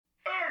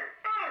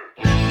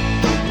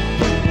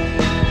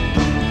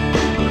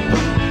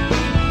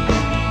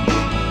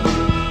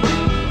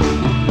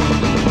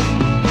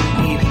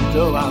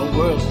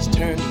has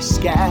turned to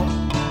scat.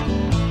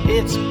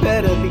 It's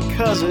better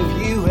because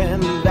of you,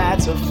 and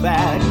that's a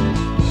fact.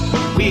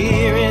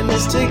 We're in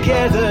this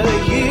together,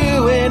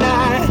 you and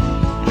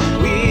I.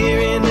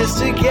 We're in this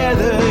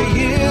together,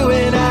 you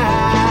and I.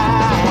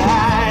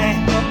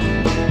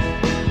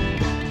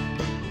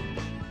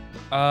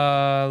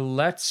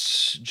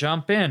 Let's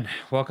jump in.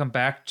 Welcome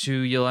back to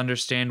You'll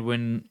Understand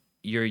When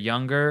You're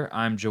Younger.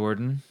 I'm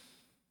Jordan.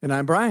 And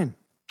I'm Brian.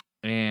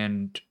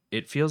 And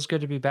it feels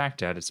good to be back,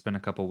 Dad. It's been a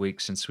couple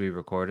weeks since we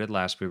recorded.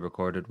 Last we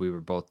recorded, we were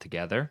both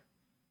together.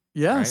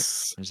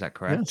 Yes. Right? Is that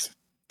correct? Yes,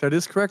 that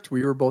is correct.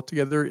 We were both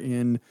together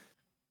in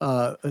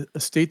a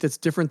state that's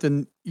different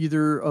than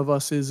either of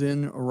us is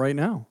in right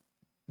now.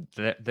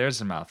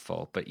 There's a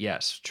mouthful, but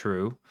yes,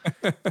 true.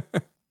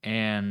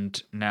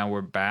 And now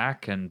we're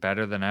back and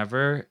better than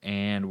ever,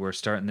 and we're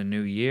starting the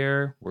new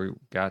year. We've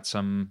got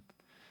some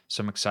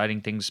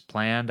exciting things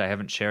planned. I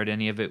haven't shared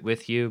any of it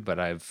with you, but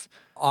I've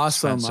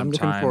Awesome. spent some I'm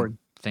looking time forward.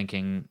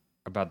 thinking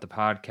about the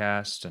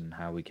podcast and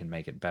how we can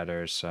make it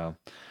better. So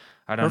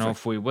I don't know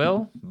if we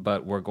will,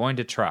 but we're going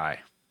to try.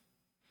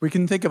 We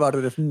can think about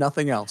it if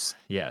nothing else.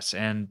 Yes,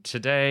 and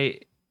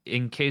today,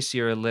 in case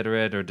you're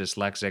illiterate or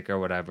dyslexic or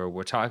whatever,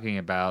 we're talking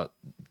about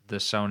the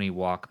Sony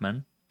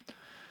Walkman.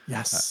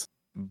 Yes.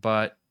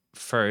 But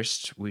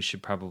first, we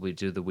should probably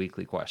do the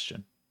weekly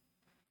question.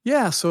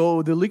 Yeah,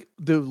 so the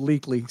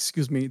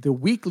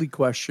weekly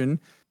question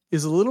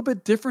is a little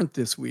bit different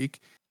this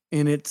week,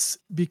 and it's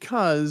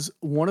because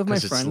one of my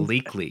friends...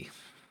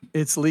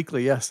 It's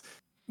Leakly, yes.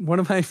 One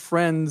of my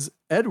friends,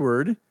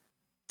 Edward,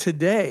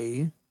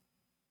 today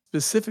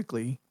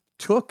specifically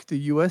took the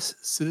U.S.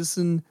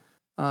 citizen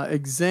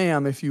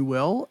exam, if you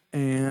will,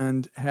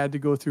 and had to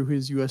go through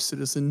his U.S.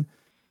 citizen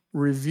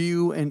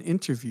review and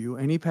interview,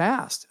 and he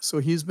passed. So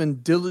he's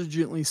been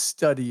diligently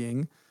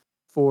studying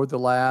for the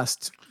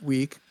last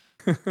week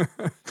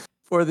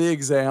for the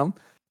exam.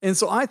 And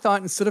so I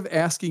thought instead of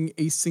asking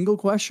a single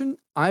question,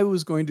 I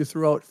was going to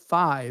throw out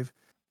 5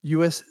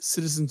 U.S.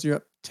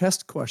 citizenship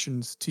test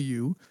questions to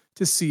you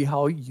to see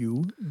how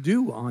you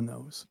do on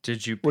those.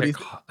 Did you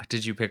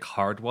pick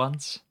hard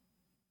ones?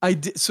 I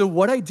did. So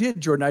what I did,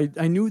 Jordan,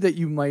 I knew that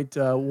you might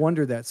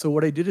wonder that. So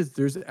what I did is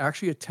there's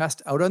actually a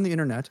test out on the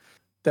internet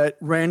that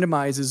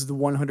randomizes the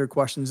 100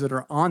 questions that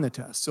are on the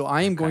test. So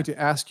I am going to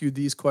ask you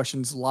these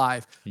questions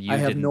live. I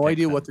have no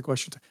idea what the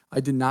questions are. I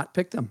did not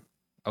pick them.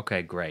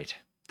 Okay, great.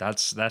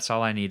 That's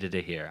all I needed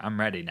to hear. I'm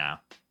ready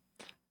now.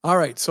 All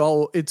right.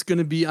 So it's going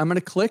to be, I'm going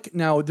to click.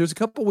 Now, there's a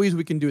couple ways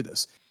we can do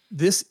this.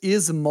 This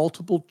is a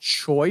multiple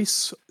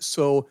choice.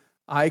 So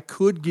I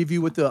could give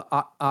you what the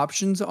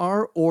options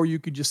are, or you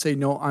could just say,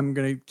 no, I'm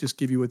going to just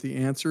give you what the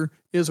answer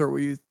is or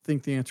what you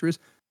think the answer is.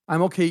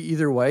 I'm okay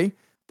either way.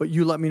 But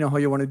you let me know how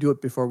you want to do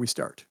it before we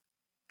start.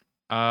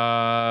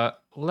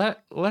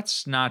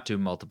 Let's not do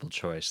multiple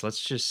choice. Let's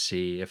just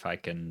see if I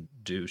can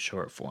do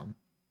short form.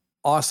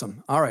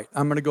 Awesome. All right.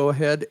 I'm going to go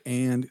ahead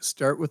and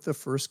start with the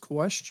first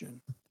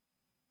question.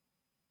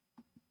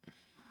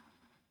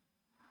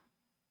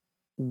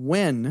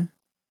 When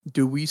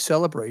do we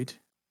celebrate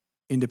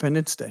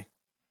Independence Day?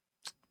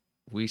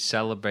 We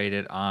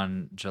celebrated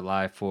on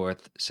July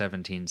 4th,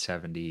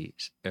 1770.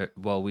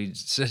 We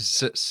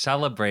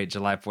celebrate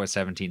July 4th,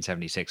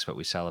 1776, but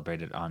we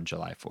celebrate it on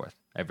July 4th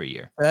every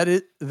year. That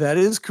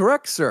is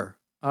correct, sir.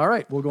 All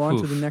right, we'll go on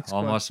to the next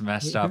almost question.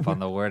 Messed up on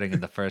the wording in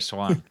the first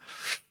one.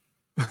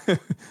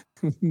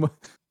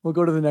 We'll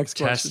go to the next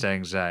question. Test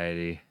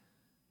anxiety.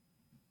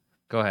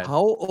 Go ahead.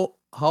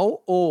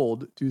 How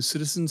old do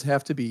citizens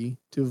have to be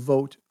to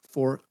vote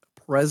for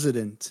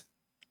president?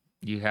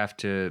 You have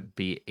to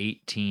be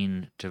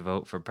 18 to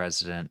vote for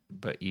president,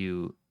 but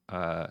you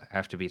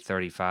have to be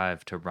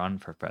 35 to run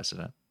for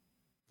president.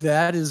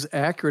 That is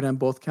accurate on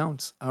both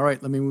counts. All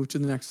right, let me move to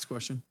the next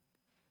question.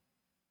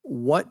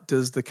 What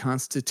does the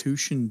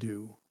Constitution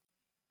do?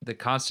 The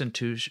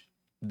Constitution.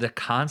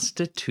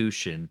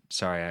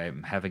 Sorry,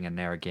 I'm having a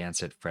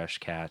Narragansett Fresh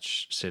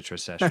Catch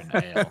Citrus Session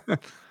Ale.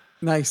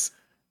 Nice.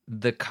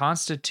 The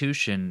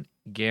Constitution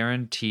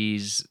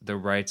guarantees the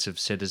rights of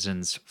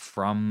citizens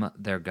from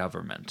their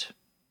government.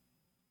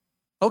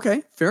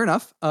 Okay, fair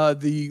enough.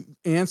 The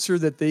answer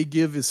that they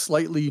give is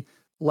slightly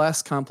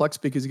less complex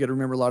because you got to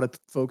remember a lot of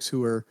folks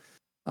who are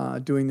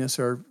doing this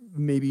are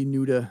maybe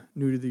new to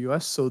the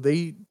U.S. So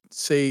they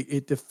say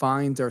it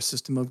defines our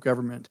system of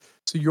government.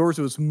 So yours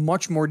was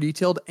much more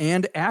detailed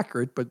and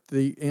accurate, but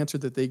the answer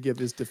that they give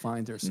is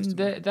defines our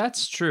system.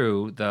 That's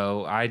true,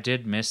 though. I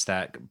did miss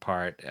that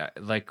part.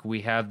 Like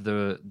we have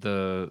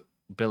the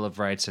Bill of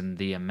Rights and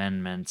the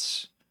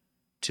amendments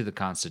to the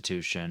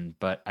Constitution,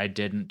 but I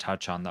didn't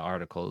touch on the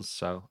articles,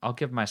 so I'll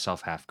give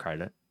myself half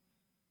credit.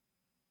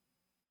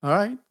 All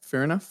right,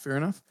 fair enough.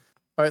 All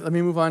right, let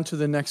me move on to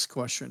the next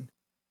question.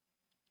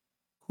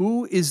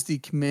 Who is the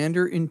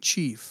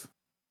commander-in-chief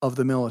of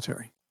the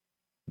military?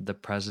 The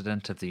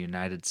President of the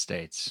United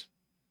States.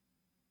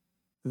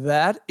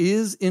 That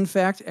is, in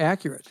fact,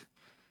 accurate.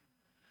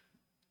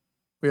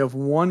 We have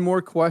one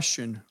more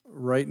question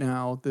right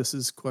now. This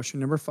is question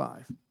number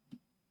 5.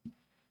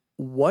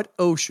 What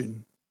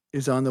ocean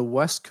is on the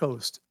west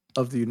coast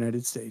of the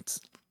United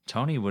States?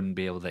 Tony wouldn't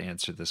be able to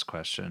answer this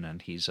question,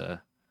 and he's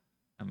a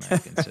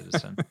American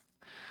citizen.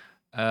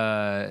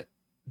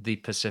 The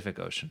Pacific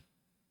Ocean.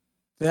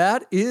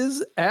 That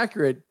is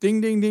accurate. Ding,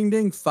 ding, ding,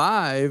 ding.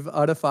 5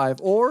 out of 5.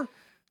 Or,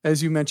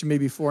 as you mentioned,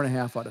 maybe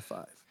 4.5 out of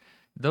 5.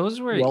 Those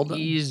were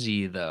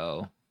easy,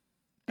 though.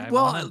 I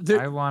want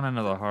to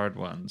know the hard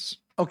ones.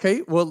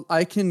 Okay, well,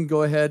 I can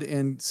go ahead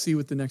and see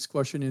what the next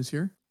question is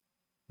here.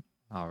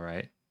 All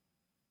right.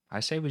 I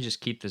say we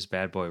just keep this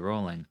bad boy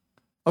rolling.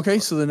 Okay,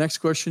 so the next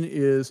question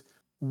is,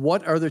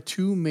 what are the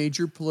 2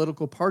 major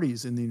political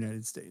parties in the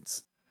United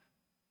States?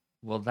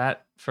 Well,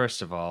 that,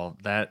 first of all,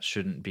 that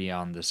shouldn't be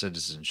on the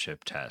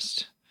citizenship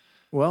test.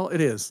 Well, it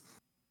is.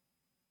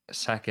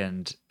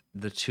 Second,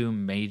 the 2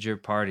 major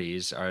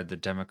parties are the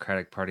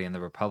Democratic Party and the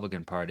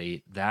Republican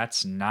Party.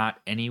 That's not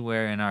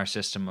anywhere in our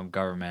system of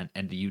government,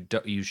 and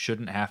you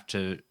shouldn't have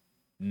to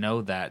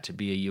know that to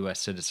be a U.S.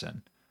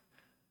 citizen.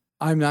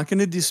 I'm not going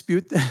to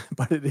dispute that,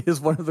 but it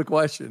is one of the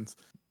questions.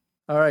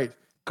 All right.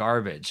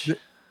 Garbage.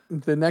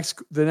 The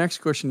next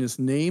question is,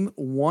 name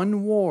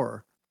one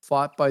war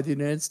fought by the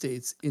United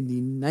States in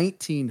the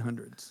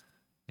 1900s.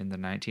 In the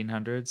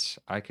 1900s,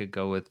 I could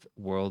go with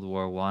World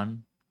War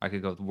One. I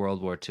could go with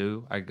World War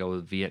II. I could go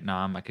with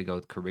Vietnam. I could go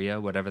with Korea,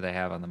 whatever they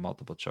have on the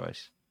multiple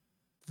choice.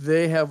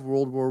 They have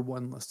World War I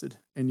listed,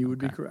 and you would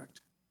be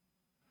correct.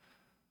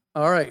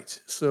 All right.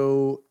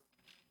 So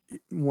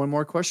one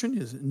more question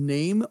is,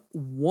 name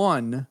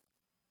one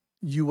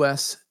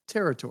U.S.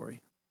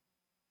 territory.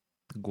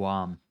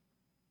 Guam.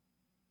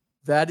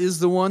 That is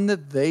the one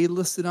that they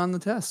listed on the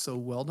test, so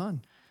well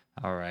done.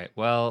 All right.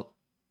 Well,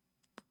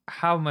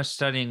 how much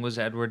studying was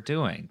Edward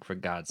doing, for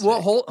God's sake?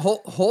 Well,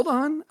 hold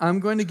on. I'm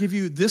going to give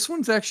you, this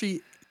one's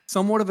actually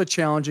somewhat of a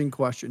challenging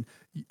question.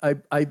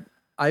 I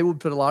would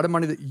put a lot of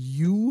money that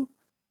you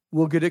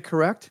will get it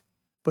correct,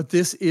 but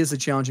this is a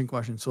challenging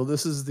question. So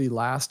this is the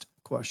last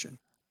question.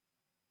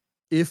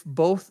 If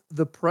both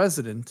the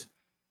president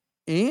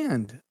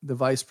and the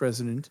vice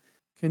president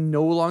can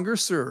no longer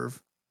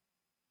serve,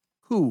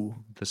 who?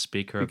 The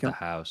Speaker of the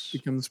House.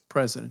 Becomes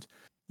president.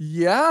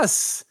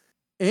 Yes.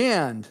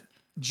 And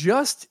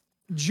just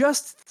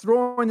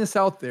throwing this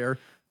out there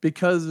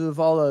because of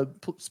all the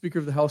Speaker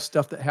of the House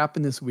stuff that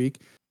happened this week,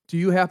 do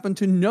you happen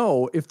to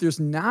know if there's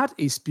not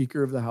a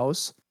Speaker of the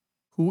House,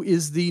 who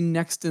is the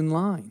next in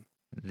line?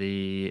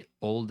 The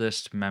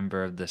oldest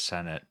member of the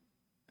Senate.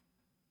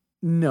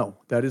 No,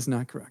 that is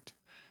not correct.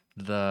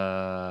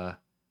 The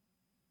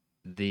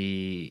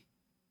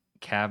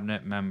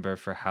cabinet member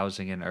for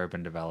housing and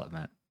urban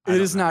development. It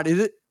is not.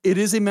 It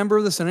is a member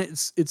of the Senate.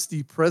 It's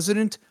the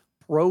president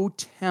pro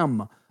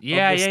tem.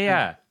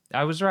 Yeah.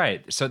 I was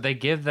right. So they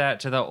give that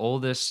to the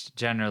oldest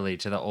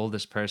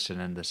person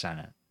in the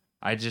Senate.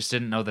 I just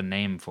didn't know the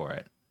name for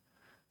it.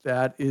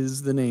 That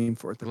is the name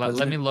for it.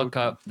 Let me look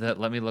up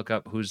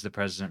who's the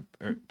president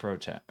pro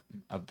tem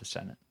of the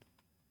Senate.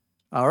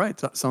 All right,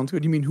 sounds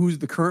good. You mean who's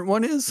the current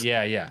one is?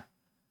 Yeah.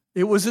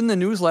 It was in the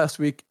news last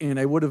week, and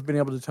I would have been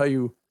able to tell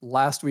you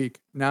last week.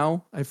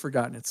 Now I've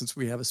forgotten it since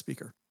we have a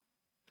speaker.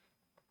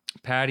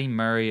 Patty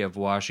Murray of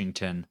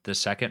Washington, the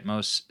second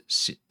most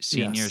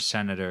senior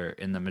senator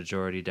in the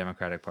majority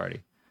Democratic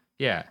Party.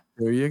 Yeah.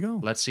 There you go.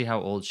 Let's see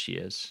how old she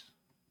is.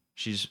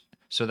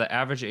 So the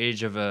average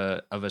age of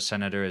a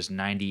senator is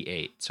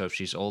 98. So if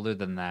she's older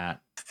than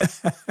that,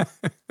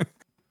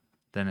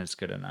 then it's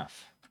good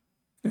enough.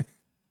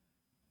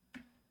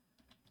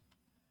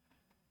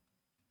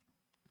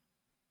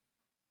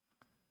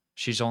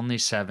 She's only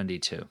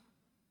 72.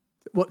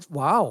 What?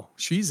 Wow.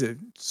 She's a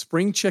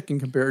spring chicken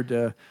compared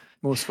to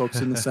most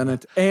folks in the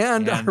Senate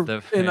and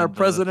our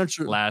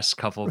presidential last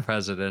couple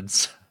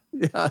presidents.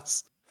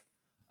 Yes.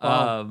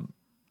 Wow.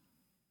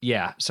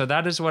 Yeah. So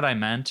that is what I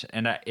meant.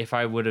 And if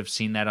I would have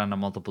seen that on a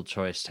multiple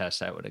choice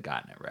test, I would have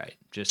gotten it right.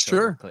 Just so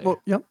sure. Clear.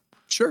 Well, yep.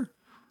 Sure.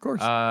 Of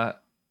course.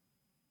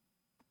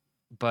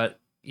 But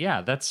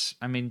yeah, that's,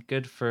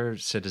 good for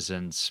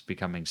citizens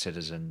becoming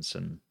citizens,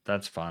 and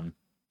that's fun.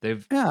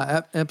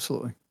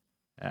 Absolutely.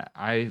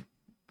 I'm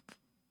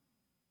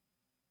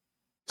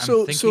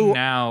thinking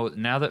now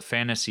that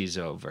fantasy's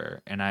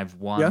over and I've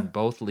won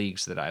both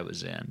leagues that I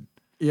was in.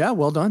 Yeah,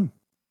 well done.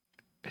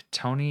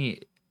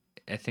 Tony,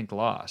 I think,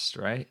 lost,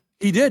 right?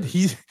 He did.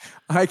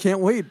 I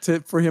can't wait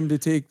for him to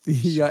take the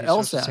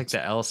LSAT. To take the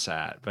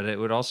LSAT, but it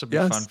would also be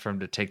fun for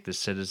him to take the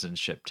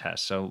citizenship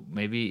test. So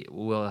maybe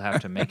we'll have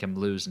to make him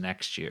lose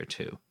next year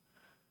too.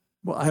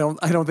 Well,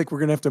 I don't think we're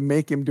going to have to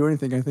make him do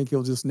anything. I think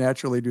he'll just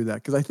naturally do that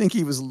because I think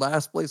he was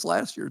last place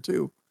last year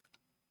too.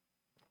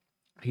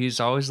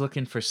 He's always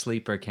looking for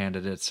sleeper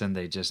candidates and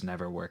they just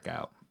never work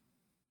out.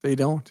 They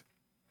don't.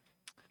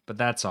 But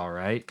that's all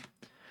right.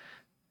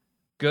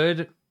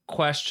 Good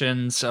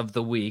questions of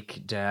the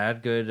week,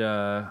 Dad. Good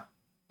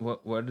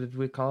what did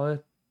we call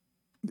it?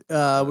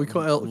 We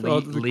call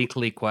it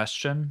Leakly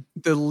question.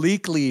 The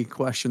Leakly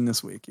question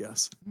this week,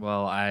 yes.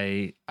 Well,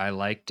 I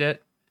liked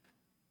it.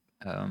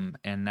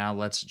 And now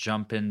let's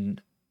jump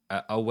in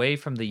away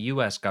from the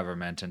U.S.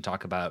 government and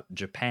talk about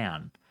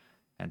Japan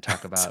and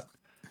talk about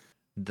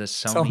the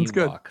Sony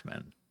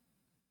Walkman.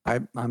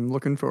 I'm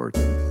looking forward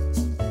to it.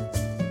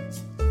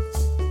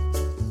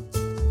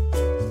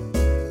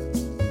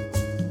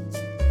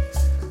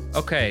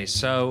 Okay,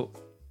 so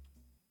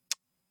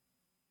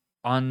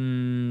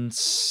on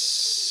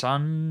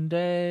Sunday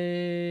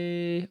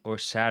or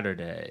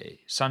Saturday?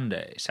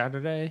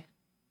 Saturday.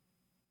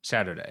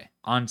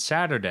 On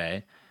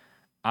Saturday,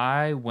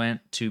 I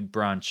went to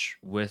brunch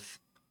with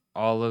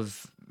all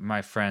of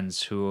my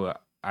friends who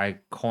I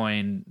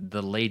coined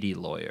the lady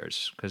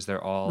lawyers because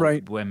they're all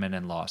women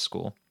in law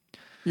school.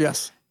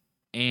 Yes.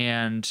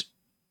 And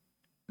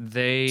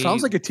they...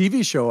 Sounds like a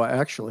TV show,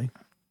 actually.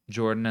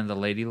 Jordan and the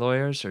lady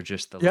lawyers, or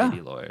just the lady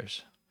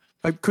lawyers?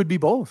 It could be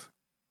both.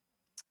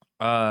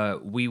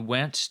 We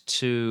went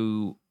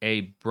to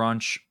a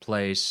brunch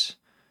place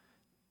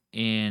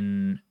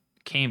in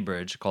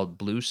Cambridge called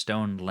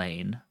Bluestone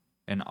Lane,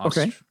 an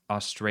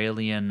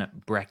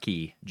Australian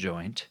brekkie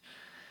joint.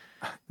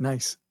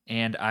 Nice.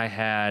 And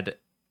I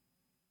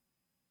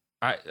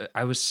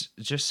was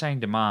just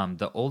saying to Mom,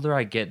 the older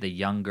I get, the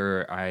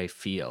younger I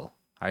feel.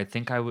 I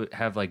think I would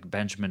have like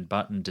Benjamin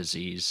Button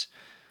disease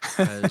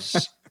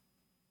because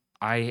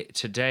on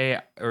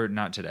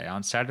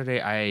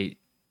Saturday, I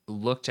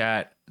looked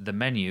at the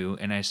menu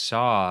and I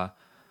saw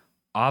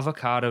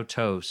avocado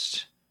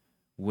toast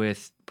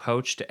with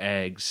poached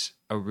eggs,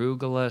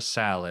 arugula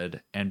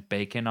salad, and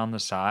bacon on the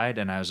side.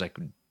 And I was like,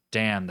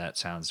 damn, that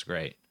sounds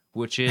great,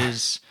 which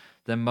is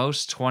the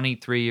most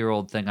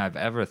 23-year-old thing I've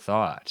ever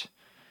thought.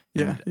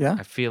 Yeah, yeah.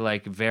 I feel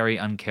like very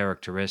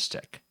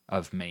uncharacteristic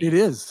of me. It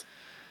is.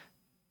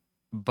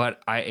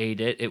 But I ate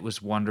it. It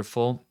was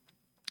wonderful.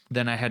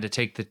 Then I had to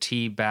take the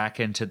T back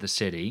into the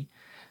city,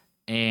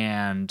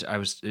 and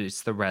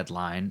it's the Red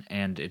Line,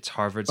 and it's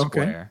Harvard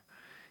Square.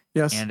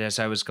 Yes. And as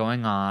I was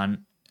going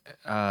on,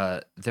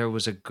 there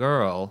was a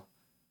girl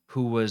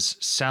who was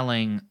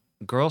selling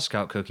Girl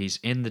Scout cookies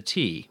in the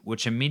T,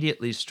 which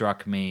immediately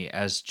struck me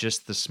as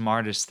just the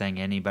smartest thing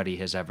anybody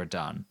has ever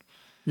done.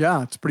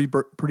 Yeah, it's pretty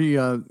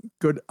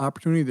good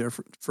opportunity there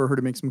for her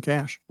to make some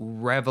cash.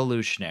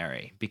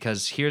 Revolutionary,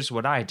 because here's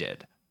what I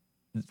did.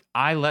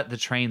 I let the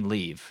train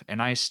leave,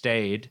 and I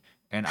stayed,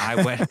 and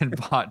I went and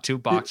bought 2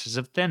 boxes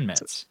of Thin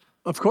Mints.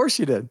 Of course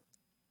you did.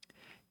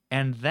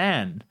 And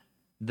then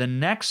the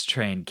next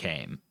train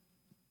came,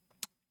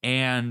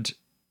 and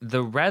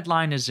the Red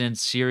Line is in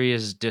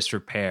serious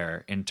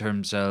disrepair in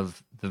terms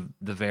of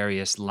the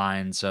various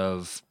lines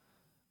of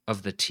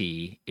the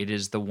T. It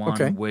is the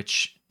one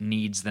which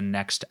needs the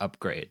next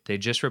upgrade. They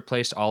just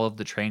replaced all of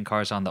the train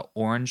cars on the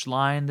Orange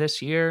Line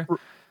this year.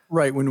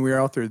 Right, when we were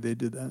out there, they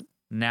did that.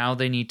 Now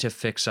they need to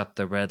fix up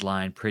the Red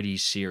Line pretty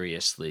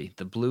seriously.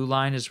 The Blue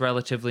Line is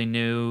relatively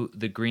new.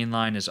 The Green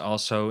Line is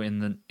also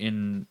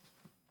in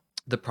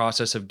the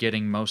process of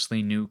getting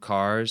mostly new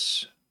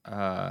cars.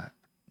 And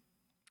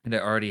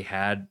it already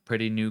had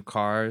pretty new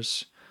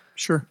cars.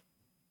 Sure.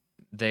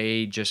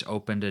 They just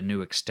opened a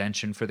new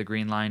extension for the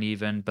Green Line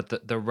even.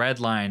 But the Red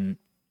Line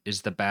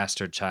is the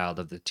bastard child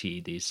of the T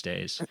these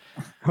days.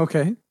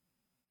 Okay.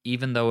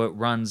 Even though it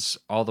runs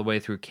all the way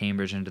through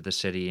Cambridge into the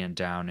city and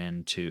down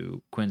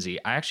into Quincy,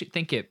 I actually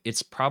think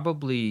it's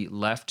probably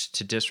left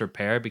to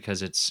disrepair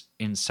because it's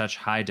in such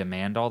high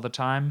demand all the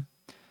time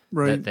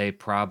that they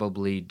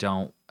probably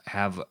don't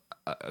have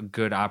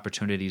good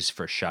opportunities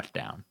for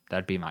shutdown.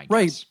 That'd be my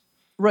guess.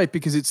 Right,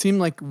 because it seemed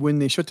like when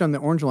they shut down the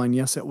Orange Line,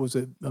 yes, it was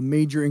a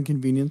major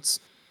inconvenience,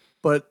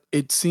 but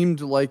it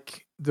seemed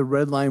like the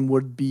Red Line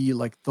would be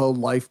like the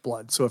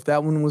lifeblood. So if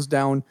that one was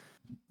down,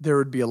 there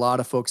would be a lot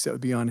of folks that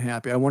would be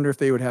unhappy. I wonder if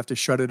they would have to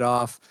shut it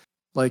off,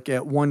 like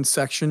at one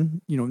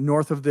section,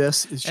 north of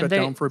this is shut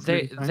down for a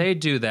period of time. They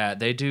do that.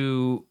 They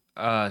do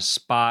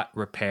spot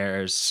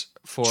repairs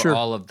for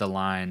all of the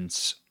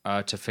lines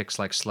to fix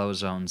like slow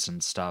zones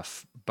and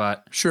stuff.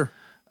 But sure.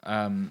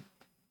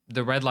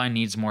 The Red Line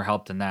needs more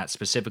help than that.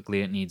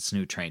 Specifically, it needs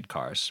new train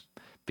cars.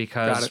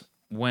 Because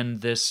when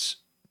this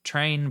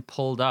train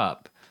pulled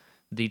up,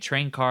 the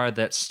train car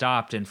that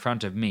stopped in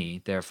front of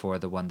me, therefore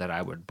the one that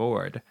I would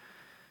board,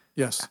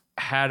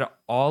 had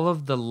all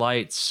of the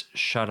lights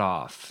shut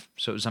off.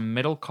 So it was a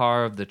middle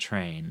car of the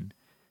train,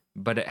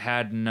 but it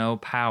had no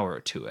power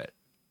to it.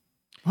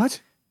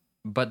 What?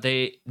 But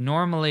they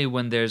normally,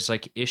 when there's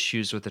like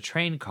issues with a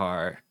train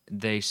car,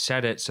 they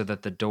set it so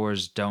that the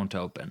doors don't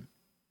open,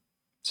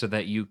 so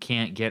that you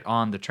can't get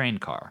on the train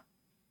car.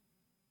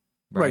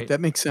 Right, that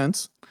makes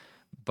sense.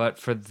 But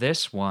for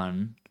this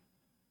one,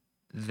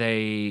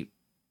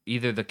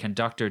 either the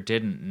conductor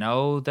didn't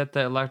know that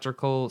the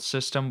electrical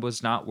system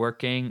was not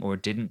working or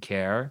didn't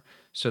care,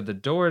 so the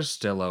doors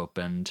still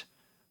opened,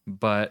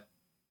 but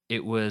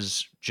it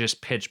was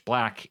just pitch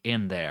black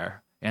in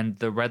there. And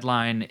the Red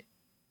Line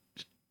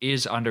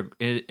is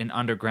an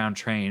underground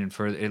train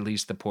for at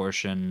least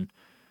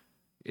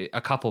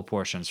a couple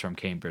portions from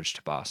Cambridge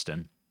to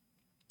Boston.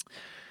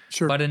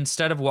 Sure. But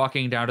instead of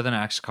walking down to the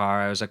next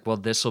car, I was like, well,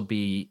 this will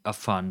be a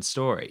fun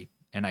story.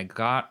 And I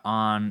got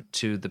on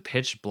to the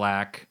pitch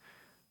black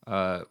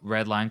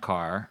Red Line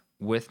car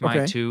with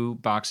my 2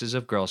 boxes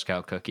of Girl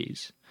Scout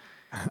cookies.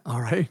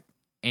 All right.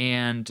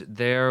 And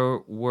there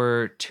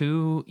were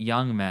two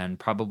young men,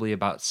 probably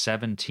about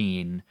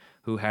 17,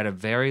 who had a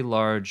very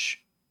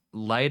large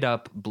light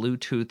up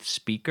Bluetooth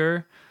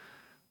speaker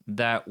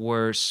that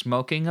were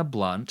smoking a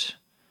blunt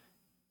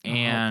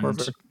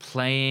and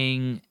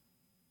playing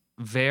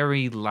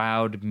very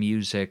loud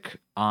music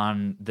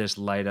on this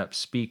light up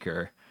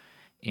speaker.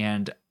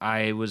 And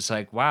I was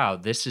like, wow,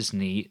 this is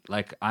neat.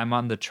 Like, I'm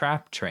on the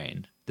trap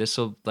train. This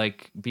will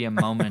like be a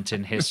moment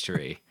in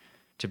history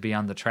to be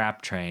on the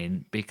trap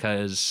train,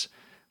 because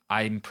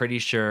I'm pretty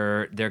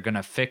sure they're going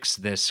to fix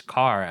this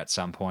car at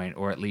some point,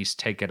 or at least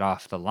take it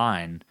off the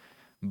line.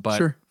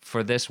 But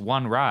for this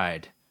one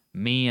ride,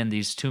 me and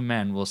these two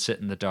men will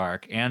sit in the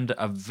dark, and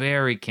a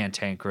very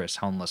cantankerous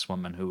homeless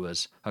woman who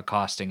was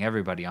accosting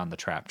everybody on the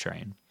trap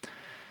train.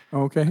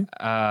 Okay.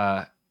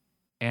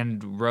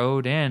 And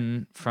rode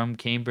in from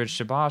Cambridge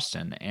to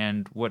Boston.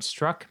 And what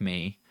struck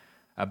me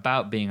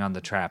about being on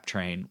the trap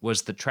train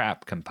was the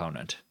trap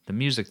component, the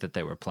music that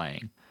they were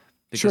playing.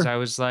 Because I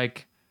was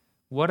like,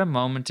 what a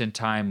moment in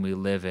time we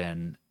live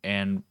in.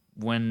 And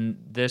when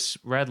this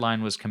red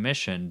line was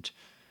commissioned,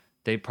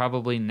 they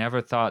probably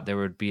never thought there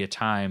would be a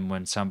time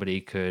when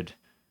somebody could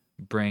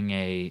bring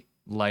a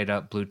light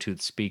up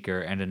Bluetooth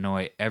speaker and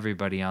annoy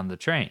everybody on the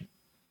train.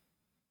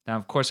 Now,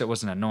 of course, it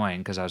wasn't annoying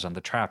because I was on the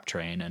trap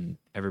train and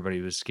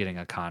everybody was getting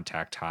a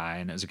contact high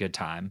and it was a good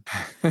time.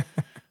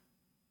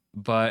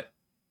 But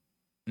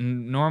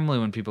normally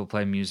when people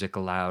play music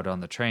loud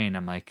on the train,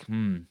 I'm like,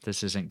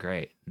 this isn't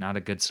great. Not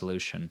a good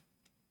solution.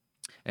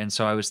 And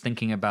so I was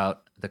thinking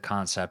about the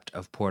concept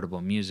of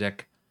portable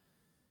music,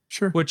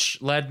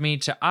 which led me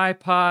to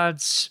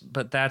iPods,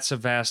 but that's a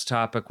vast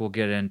topic. We'll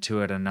get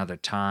into it another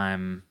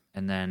time.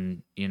 And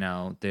then, you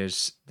know,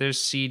 there's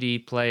CD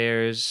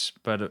players,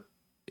 but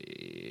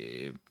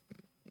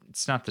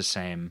it's not the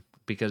same,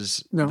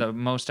 because the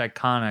most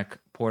iconic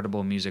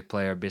portable music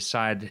player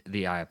beside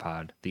the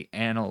iPod, the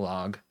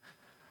analog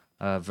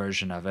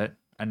version of it,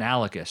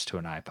 analogous to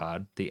an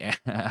iPod,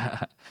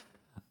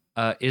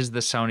 is the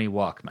Sony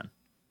Walkman.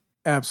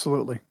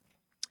 Absolutely.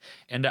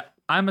 And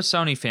I'm a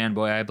Sony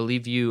fanboy. I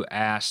believe you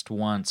asked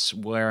once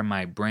where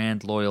my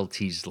brand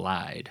loyalties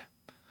lied.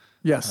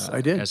 Yes,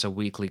 I did. As a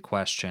weekly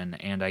question,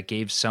 and I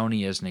gave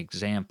Sony as an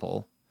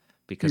example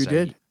because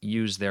I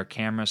use their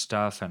camera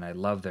stuff and I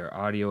love their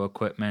audio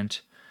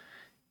equipment,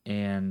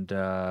 and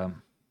the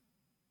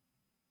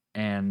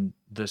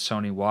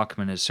Sony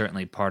Walkman is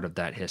certainly part of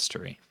that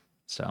history.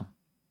 So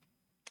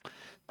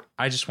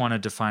I just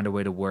wanted to find a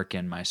way to work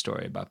in my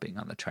story about being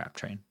on the trap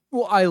train.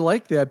 Well, I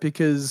like that,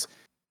 because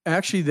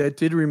actually that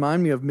did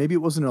remind me of, maybe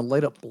it wasn't a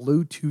light up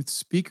Bluetooth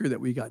speaker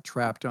that we got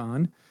trapped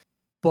on,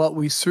 but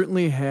we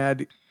certainly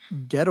had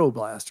ghetto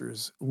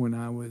blasters when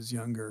I was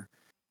younger.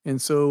 And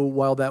so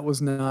while that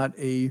was not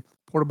a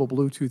portable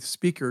Bluetooth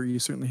speaker, you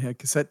certainly had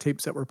cassette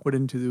tapes that were put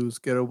into those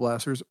ghetto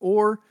blasters.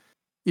 Or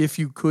if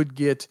you could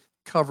get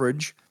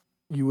coverage,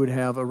 you would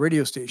have a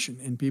radio station,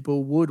 and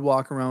people would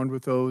walk around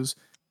with those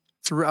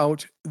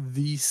throughout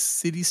the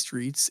city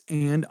streets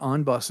and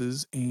on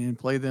buses and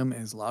play them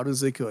as loud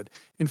as they could.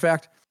 In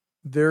fact,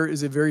 there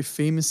is a very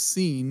famous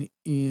scene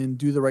in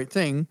Do the Right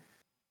Thing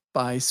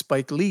by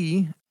Spike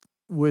Lee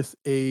with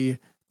a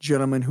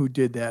gentleman who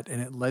did that,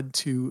 and it led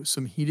to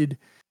some heated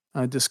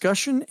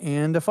discussion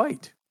and a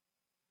fight.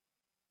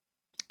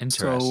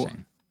 Interesting. So,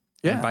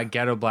 yeah. And by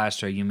ghetto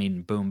blaster, you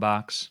mean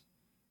boombox?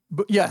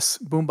 Yes,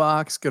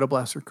 boombox, ghetto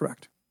blaster,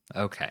 correct.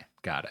 Okay,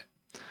 got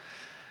it.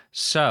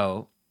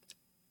 So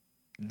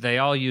they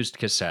all used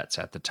cassettes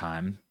at the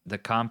time. The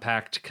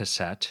compact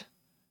cassette.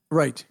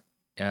 Right.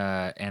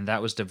 And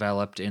that was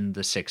developed in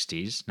the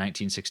 60s,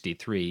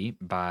 1963,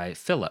 by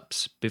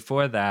Philips.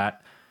 Before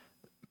that,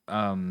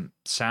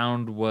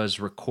 sound was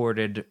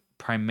recorded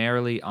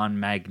primarily on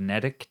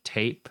magnetic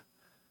tape,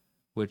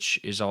 which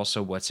is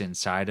also what's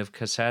inside of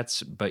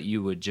cassettes, but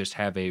you would just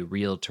have a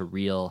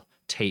reel-to-reel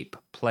tape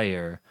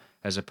player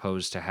as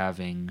opposed to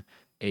having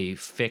a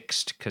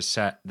fixed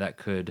cassette that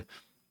could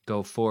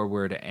go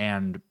forward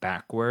and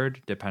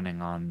backward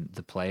depending on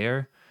the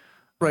player.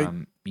 Right.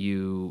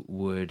 You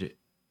would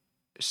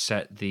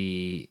set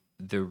the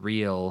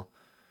reel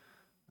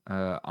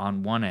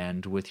on one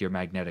end with your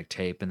magnetic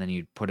tape, and then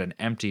you'd put an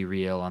empty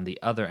reel on the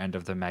other end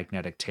of the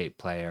magnetic tape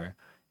player,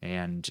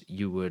 and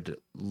you would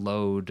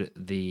load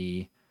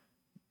the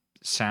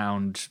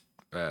sound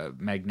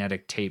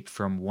magnetic tape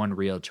from one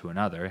reel to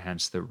another,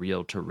 hence the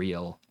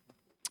reel-to-reel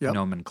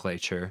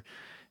nomenclature.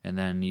 And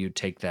then you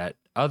take that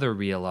other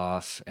reel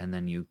off, and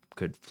then you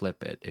could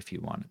flip it if you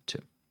wanted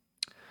to.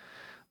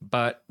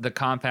 But the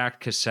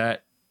compact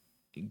cassette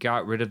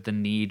got rid of the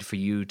need for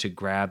you to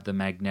grab the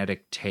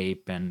magnetic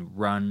tape and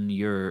run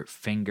your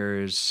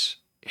fingers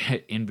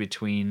in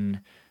between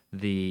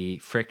the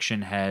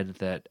friction head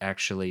that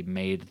actually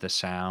made the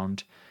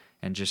sound,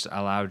 and just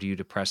allowed you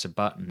to press a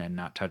button and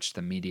not touch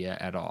the media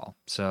at all.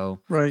 So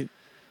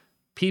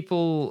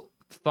people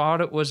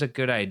thought it was a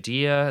good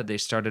idea. They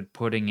started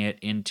putting it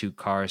into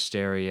car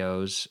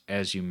stereos,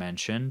 as you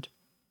mentioned.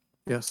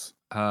 Yes.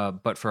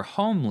 But for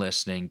home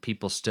listening,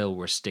 people still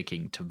were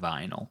sticking to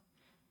vinyl.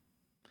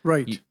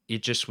 Right.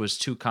 It just was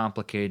too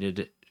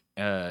complicated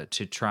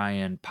to try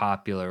and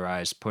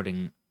popularize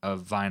putting a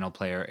vinyl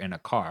player in a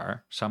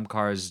car. Some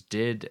cars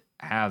did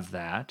have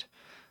that,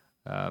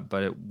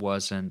 but it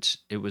wasn't.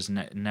 It was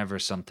never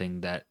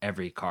something that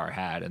every car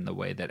had in the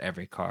way that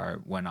every car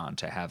went on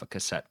to have a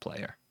cassette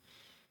player.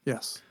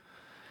 Yes.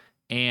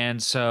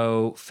 And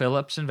so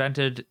Philips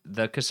invented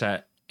the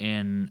cassette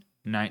in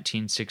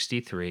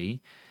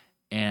 1963,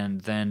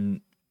 and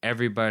then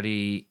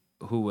everybody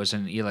who was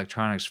an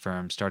electronics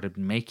firm started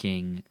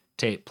making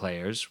tape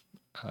players,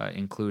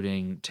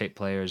 including tape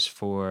players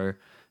for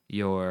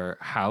your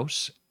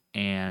house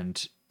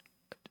and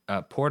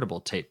portable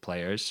tape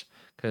players,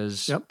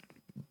 because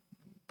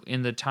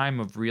in the time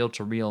of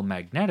reel-to-reel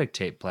magnetic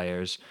tape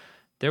players,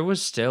 there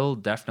was still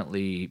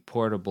definitely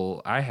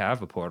portable. I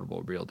have a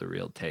portable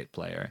reel-to-reel tape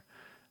player.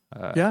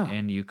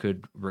 And you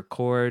could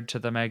record to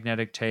the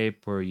magnetic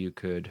tape, or you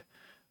could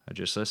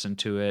just listen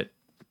to it.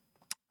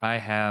 I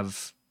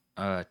have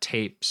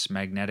tapes,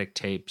 magnetic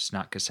tapes,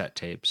 not cassette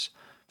tapes,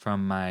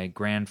 from my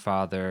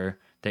grandfather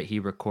that he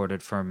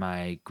recorded for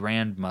my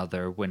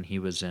grandmother when he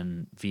was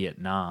in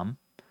Vietnam.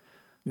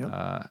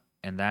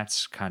 And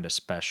that's kind of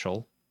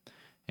special.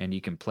 And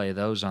you can play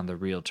those on the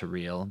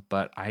reel-to-reel.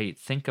 But I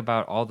think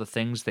about all the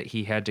things that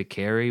he had to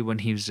carry when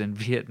he was in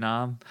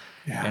Vietnam.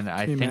 And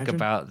I think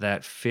about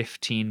that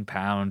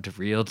 15-pound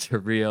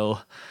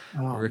reel-to-reel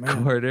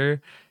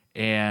recorder.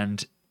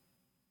 And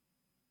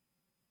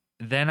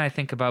then I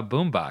think about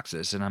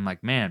boomboxes. And I'm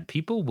like, man,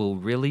 people will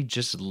really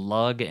just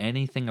lug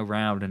anything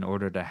around in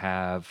order to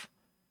have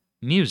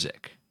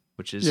music,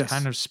 which is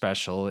kind of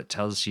special. It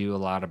tells you a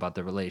lot about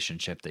the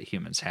relationship that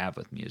humans have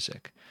with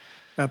music.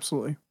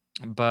 Absolutely.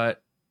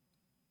 But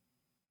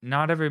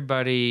not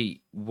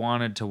everybody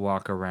wanted to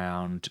walk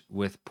around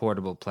with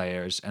portable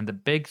players. And the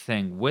big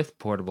thing with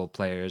portable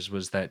players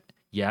was that,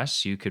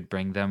 yes, you could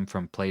bring them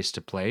from place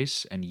to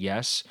place. And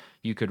yes,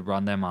 you could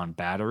run them on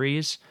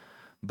batteries.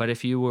 But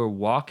if you were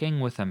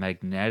walking with a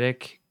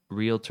magnetic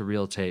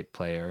reel-to-reel tape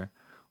player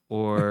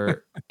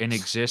or an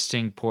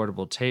existing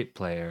portable tape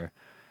player,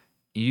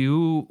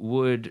 you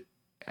would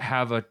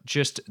have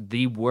just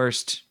the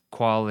worst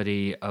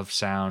quality of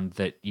sound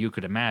that you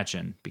could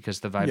imagine,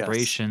 because the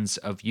vibrations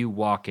of you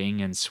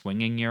walking and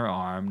swinging your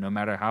arm, no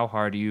matter how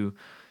hard you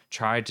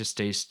tried to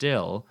stay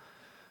still,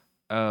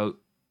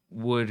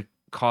 would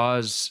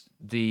cause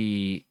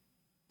the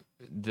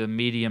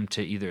medium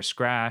to either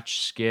scratch,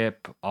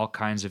 skip, all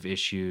kinds of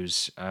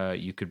issues.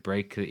 You could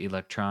break the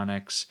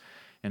electronics.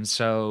 And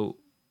so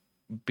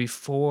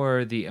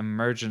before the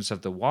emergence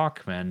of the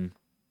Walkman,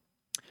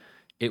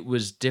 it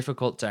was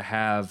difficult to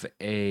have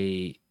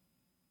a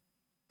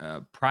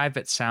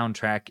private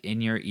soundtrack in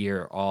your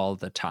ear all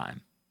the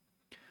time,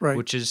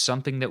 which is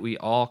something that we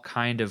all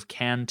kind of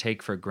can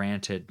take for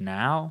granted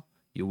now.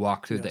 You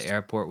walk through the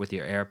airport with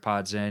your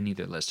AirPods in,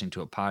 either listening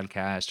to a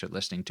podcast or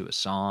listening to a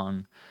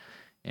song,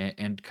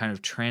 and kind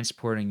of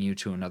transporting you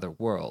to another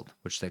world,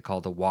 which they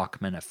call the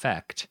Walkman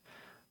effect.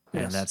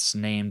 And that's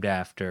named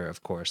after,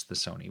 of course, the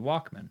Sony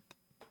Walkman.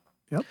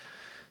 Yep.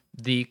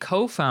 The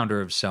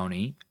co-founder of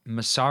Sony,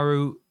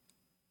 Masaru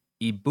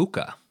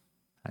Ibuka,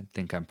 I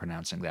think I'm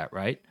pronouncing that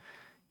right,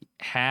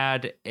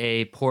 had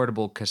a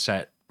portable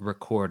cassette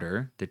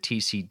recorder, the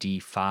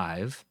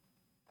TCD5,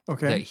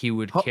 that he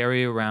would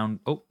carry around.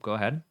 Oh, go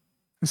ahead.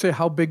 I say,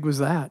 how big was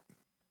that?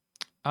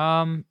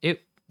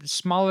 It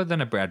smaller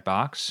than a bread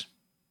box.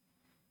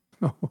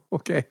 Oh,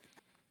 okay.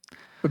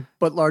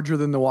 But larger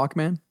than the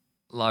Walkman?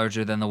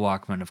 Larger than the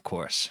Walkman, of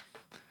course.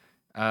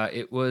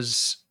 It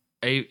was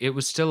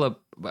still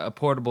a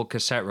portable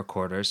cassette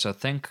recorder. So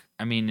think,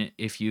 I mean,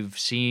 if you've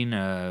seen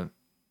a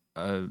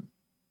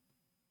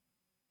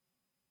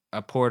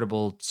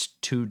portable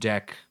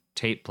 2-deck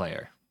tape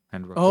player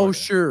and recorder. Oh,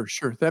 sure.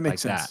 That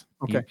makes like sense.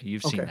 That. Okay.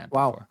 You've seen that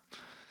wow. before.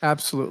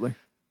 Absolutely.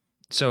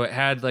 So it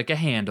had like a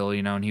handle,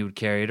 and he would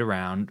carry it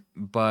around,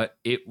 but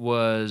it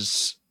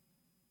was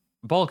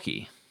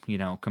bulky,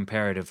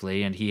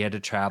 comparatively, and he had to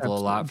travel a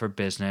lot for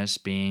business,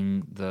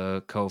 being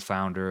the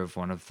co-founder of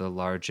one of the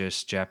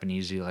largest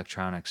Japanese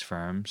electronics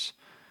firms.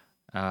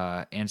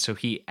 And so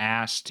he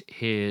asked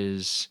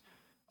his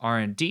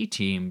R&D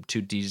team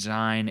to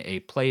design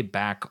a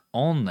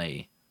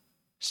playback-only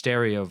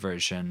stereo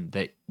version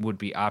that would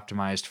be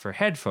optimized for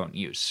headphone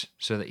use,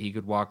 so that he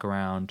could walk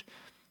around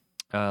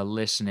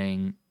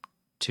listening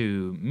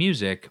to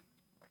music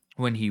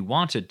when he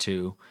wanted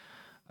to,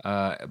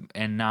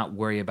 and not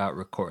worry about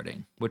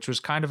recording, which was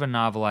kind of a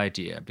novel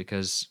idea,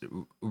 because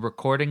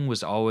recording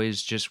was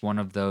always just one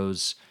of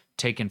those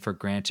taken for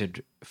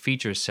granted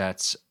feature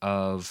sets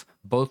of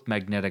both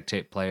magnetic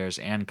tape players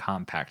and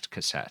compact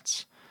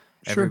cassettes.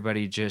 Sure.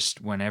 Everybody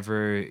just,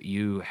 whenever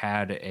you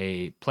had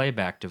a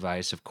playback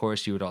device, of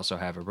course, you would also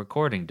have a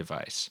recording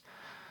device,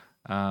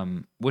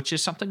 which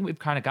is something we've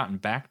kind of gotten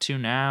back to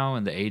now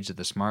in the age of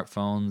the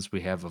smartphones.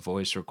 We have a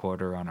voice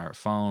recorder on our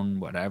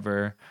phone,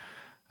 whatever.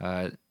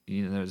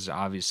 There's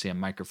obviously a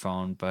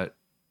microphone, but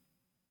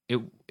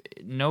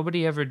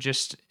nobody ever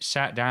just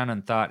sat down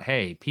and thought,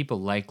 hey,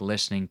 people like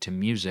listening to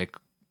music.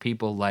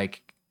 People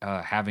like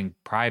having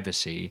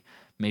privacy.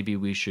 maybe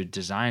we should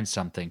design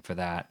something for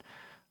that.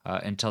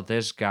 Until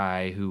this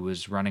guy who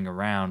was running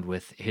around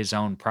with his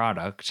own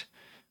product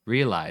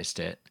realized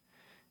it.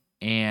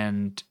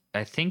 And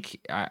I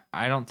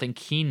don't think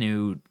he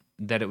knew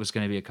that it was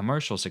going to be a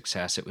commercial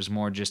success. It was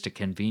more just a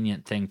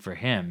convenient thing for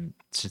him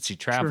since he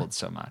traveled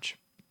so much.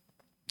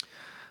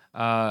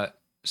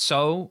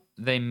 So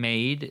they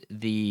made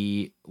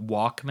the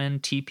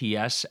Walkman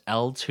TPS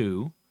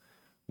L2,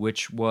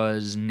 which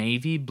was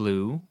navy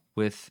blue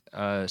with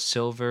a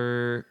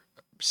silver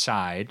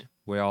side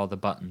where all the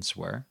buttons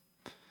were.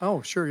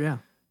 Oh, sure, yeah.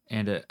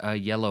 And a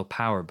yellow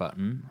power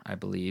button, I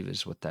believe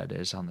is what that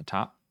is on the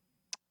top.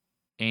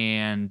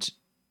 And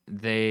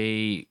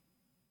they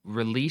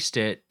released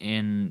it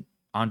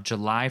on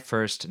July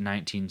 1st,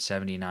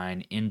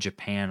 1979 in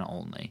Japan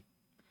only,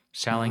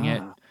 selling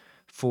it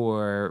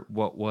for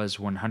what was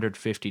 $150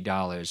 in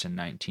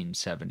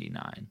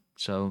 1979.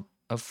 So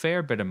a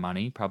fair bit of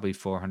money, probably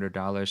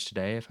 $400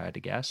 today if I had to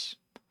guess.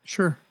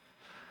 Sure.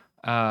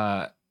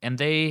 And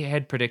they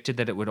had predicted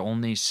that it would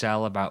only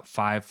sell about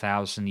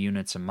 5,000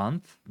 units a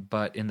month,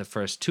 but in the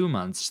first 2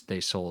 months, they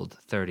sold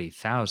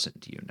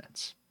 30,000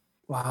 units.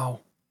 Wow.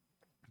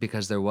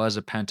 Because there was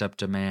a pent-up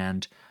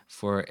demand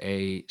for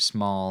a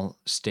small,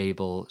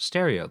 stable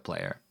stereo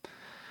player.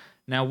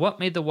 Now, what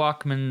made the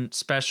Walkman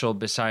special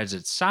besides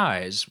its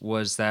size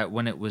was that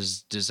when it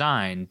was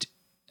designed,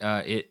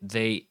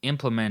 they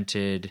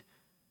implemented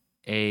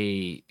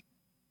a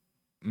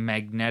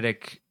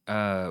magnetic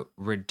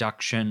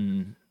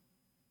reduction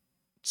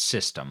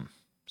system.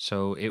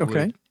 So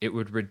it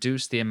would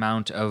reduce the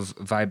amount of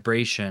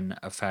vibration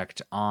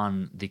effect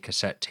on the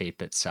cassette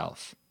tape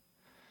itself.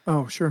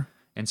 Oh, sure.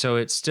 And so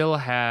it still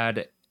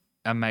had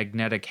a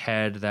magnetic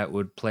head that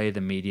would play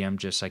the medium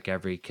just like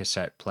every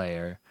cassette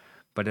player,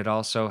 but it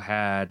also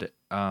had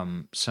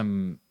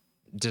some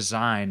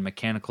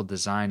mechanical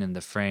design in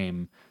the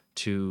frame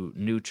to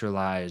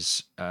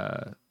neutralize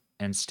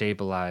and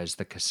stabilize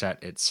the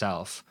cassette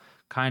itself.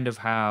 Kind of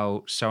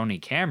how Sony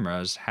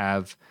cameras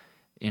have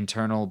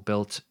internal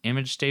built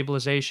image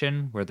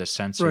stabilization where the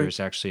sensor is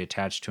actually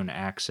attached to an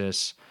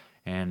axis,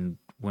 and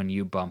when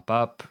you bump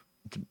up,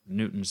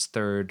 Newton's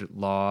third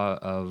law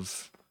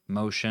of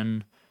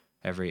motion,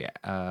 every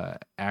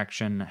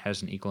action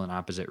has an equal and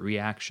opposite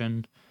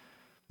reaction.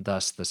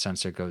 Thus, the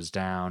sensor goes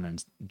down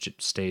and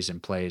stays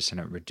in place, and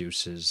it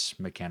reduces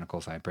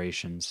mechanical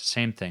vibrations.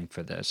 Same thing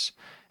for this.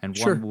 And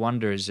one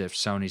wonders if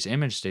Sony's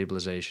image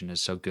stabilization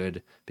is so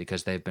good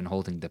because they've been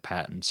holding the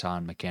patents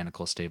on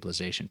mechanical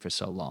stabilization for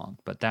so long.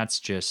 But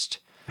that's just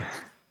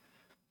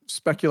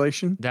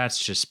speculation. That's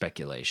just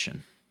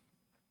speculation.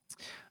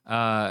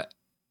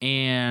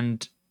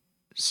 And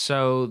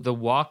so the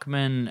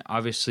Walkman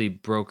obviously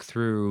broke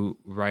through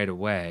right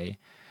away.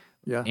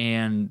 Yeah.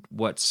 And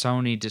what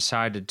Sony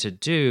decided to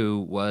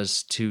do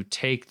was to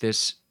take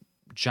this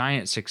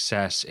giant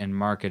success in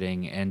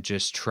marketing and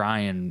just try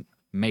and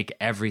make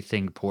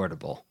everything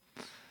portable.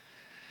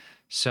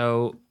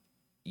 So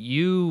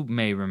you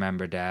may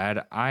remember,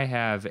 Dad, I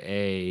have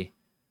 3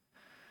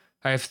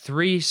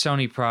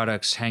 Sony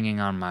products hanging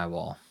on my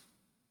wall.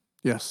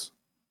 Yes.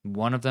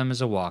 One of them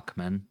is a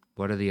Walkman.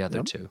 What are the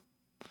other 2?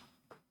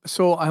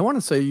 So I want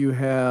to say you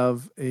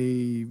have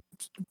a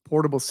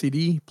portable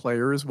CD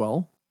player as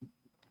well.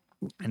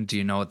 And do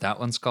you know what that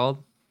one's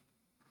called?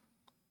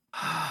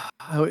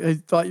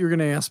 I thought you were going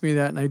to ask me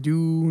that, and I do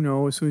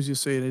know. As soon as you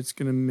say it, it's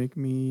going to make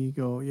me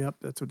go, yep,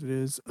 that's what it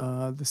is.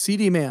 The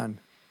CD Man.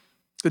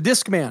 The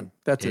Disc Man.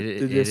 That's it.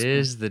 It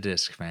is the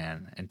Disc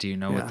Man. And do you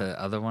know what the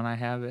other one I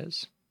have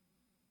is?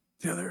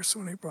 The other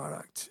Sony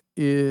product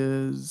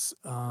is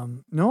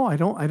no, I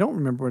don't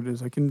remember what it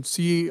is. I can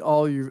see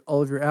all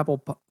of your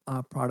Apple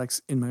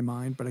products in my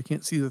mind, but I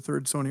can't see the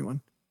third Sony one.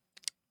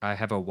 I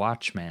have a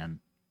Watchman.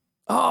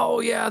 Oh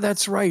yeah,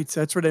 that's right.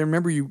 That's right. I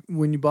remember you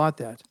when you bought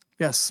that.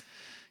 Yes.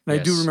 And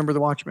I do remember the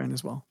Watchman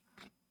as well.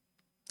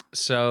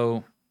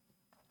 So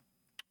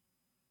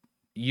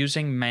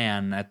using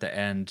man at the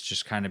end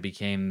just kind of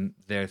became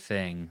their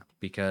thing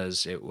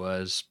because it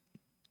was,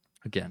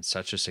 again,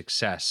 such a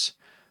success,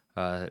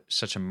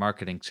 such a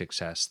marketing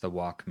success, the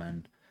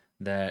Walkman,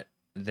 that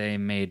they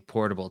made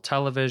portable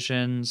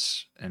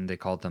televisions and they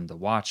called them the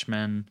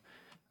Watchmen.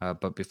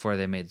 But before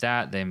they made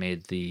that, they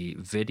made the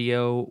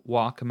video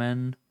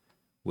Walkman,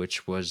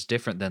 which was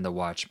different than the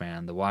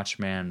Watchman. The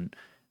Watchman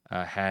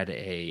had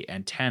a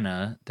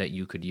antenna that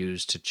you could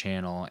use to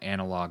channel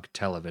analog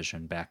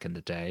television back in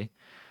the day.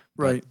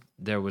 Right. But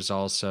there was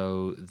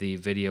also the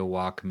video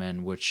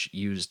Walkman, which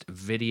used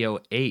Video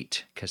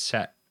 8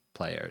 cassette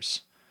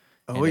players.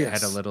 Oh, and it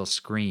had a little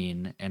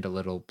screen and a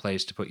little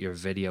place to put your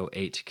Video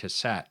 8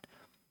 cassette,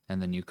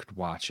 and then you could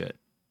watch it.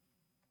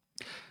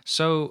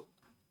 So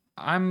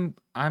I'm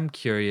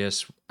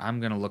curious. I'm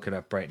going to look it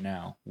up right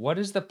now. What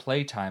is the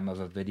playtime of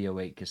a Video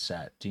 8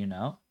 cassette? Do you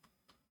know?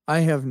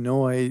 I have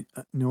no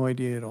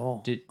idea at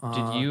all. Did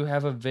you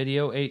have a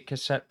Video 8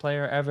 cassette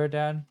player ever,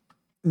 Dad?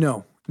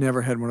 No,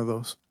 never had one of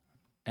those.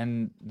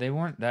 And they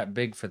weren't that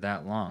big for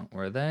that long,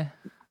 were they?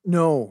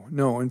 No.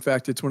 In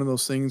fact, it's one of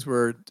those things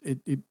where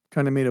it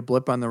kind of made a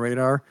blip on the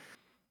radar.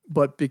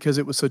 but because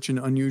it was such an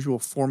unusual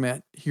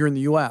format here in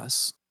the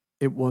US,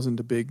 it wasn't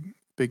a big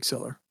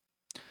seller.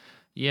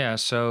 Yeah,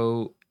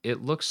 so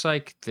it looks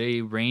like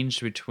they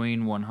ranged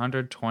between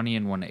 120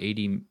 and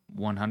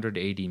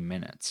 180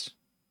 minutes.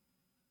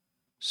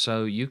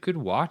 So you could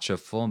watch a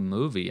full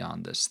movie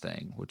on this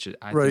thing, which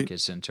I think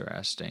is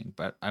interesting.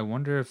 But I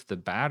wonder if the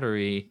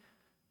battery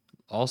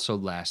also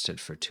lasted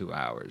for 2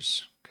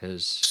 hours,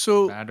 because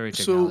battery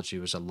technology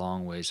was a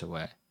long ways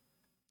away.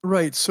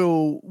 Right.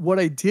 So what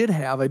I did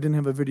have, I didn't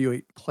have a Video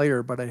 8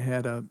 player, but I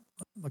had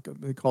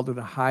they called it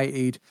a High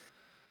 8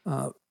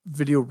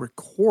 video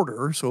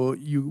recorder. So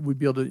you would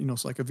be able to,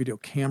 it's like a video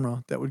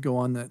camera that would go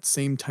on that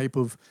same type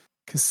of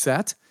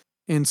cassette.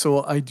 And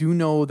so I do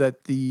know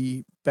that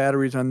the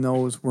batteries on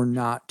those were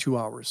not 2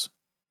 hours.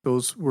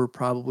 Those were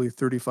probably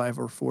 35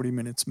 or 40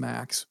 minutes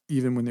max,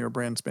 even when they were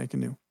brand spanking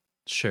new.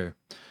 Sure.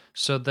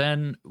 So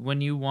then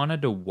when you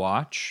wanted to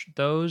watch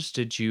those,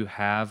 did you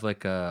have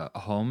like a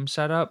home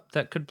setup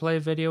that could play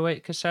Video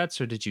 8 cassettes,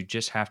 or did you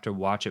just have to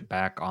watch it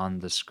back on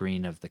the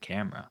screen of the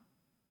camera?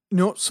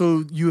 No,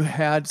 so you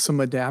had some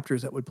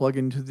adapters that would plug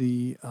into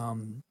the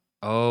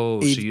so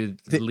you'd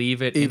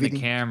leave it in the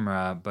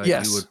camera, but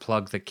you would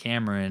plug the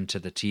camera into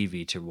the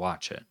TV to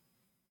watch it.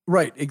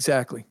 Right,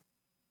 exactly.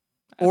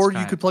 That's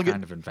you could plug it.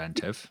 Kind of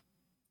inventive.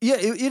 Yeah,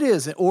 it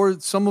is. Or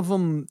some of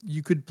them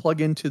you could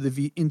plug into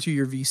into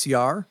your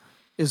VCR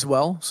as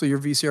well. So your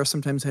VCR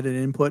sometimes had an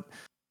input,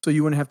 so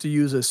you wouldn't have to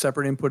use a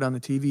separate input on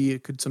the TV.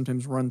 It could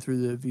sometimes run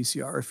through the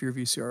VCR if your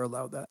VCR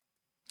allowed that.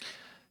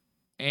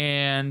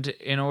 And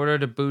in order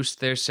to boost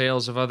their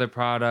sales of other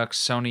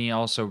products, Sony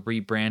also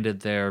rebranded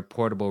their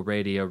portable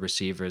radio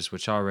receivers,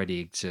 which already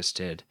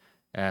existed,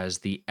 as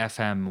the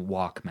FM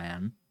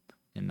Walkman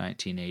in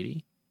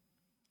 1980.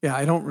 Yeah,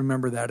 I don't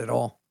remember that at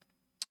all.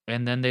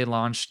 And then they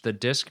launched the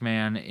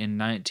Discman in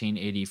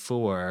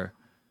 1984,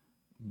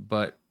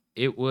 but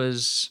it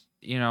was,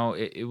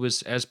 it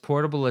was as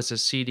portable as a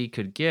CD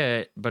could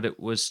get, but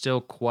it was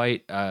still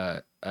quite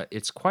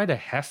it's quite a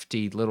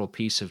hefty little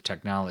piece of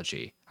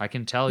technology. I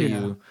can tell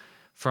you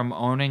from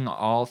owning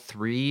all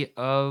three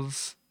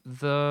of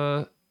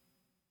the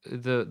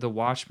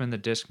Watchman, the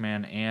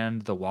Discman,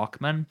 and the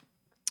Walkman,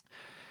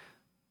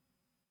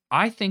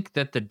 I think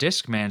that the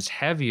Discman's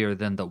heavier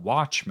than the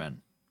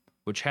Watchman,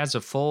 which has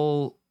a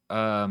full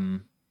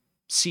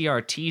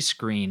CRT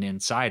screen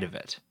inside of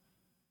it.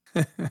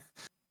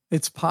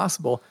 It's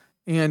possible.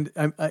 And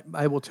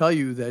I will tell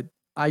you that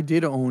I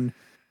did own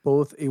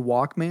both a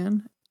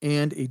Walkman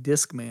and a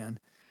Discman.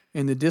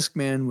 And the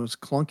Discman was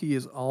clunky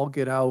as all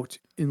get out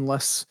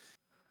unless,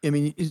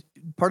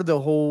 part of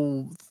the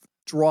whole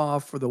draw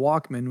for the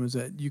Walkman was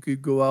that you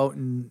could go out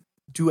and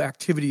do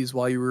activities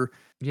while you were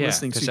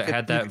listening. Because it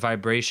had that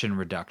vibration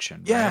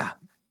reduction. Yeah.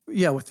 Right?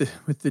 Yeah. With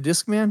the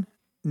Discman,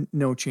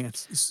 no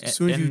chance. As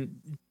soon as you...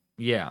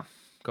 Yeah.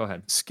 Go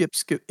ahead. Skip.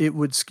 It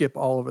would skip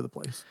all over the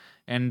place.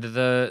 And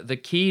the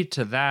key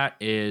to that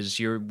is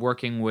you're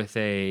working with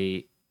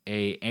a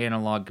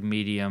analog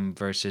medium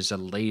versus a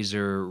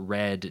laser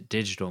red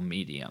digital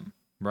medium,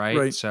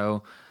 right?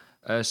 So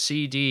a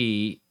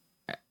CD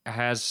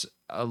has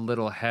a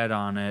little head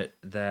on it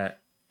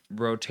that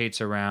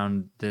rotates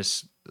around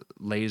this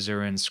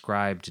laser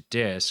inscribed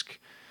disc,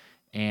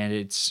 and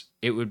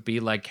it would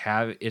be like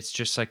it's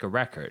just like a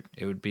record.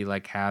 It would be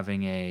like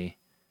having a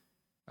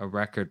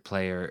record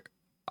player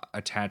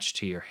attached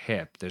to your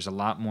hip. There's a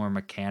lot more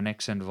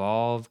mechanics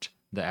involved.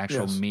 The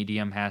actual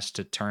medium has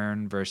to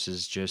turn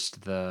versus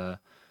just the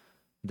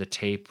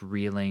tape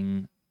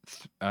reeling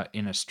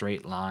in a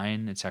straight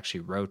line. It's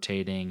actually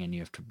rotating, and you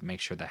have to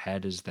make sure the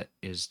head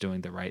is doing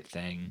the right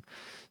thing.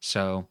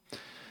 So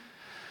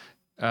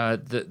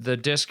the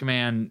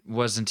Discman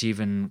wasn't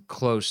even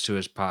close to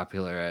as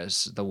popular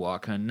as the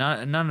Walkman.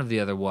 None of the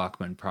other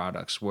Walkman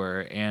products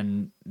were,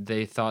 and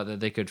they thought that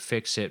they could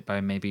fix it by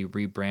maybe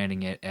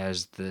rebranding it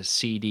as the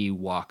CD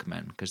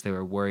Walkman, because they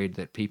were worried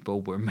that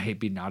people were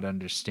maybe not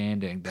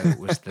understanding that it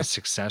was the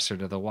successor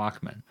to the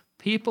Walkman.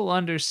 People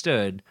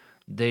understood,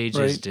 they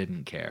just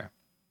didn't care.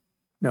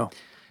 No.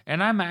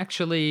 And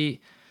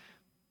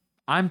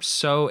I'm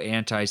so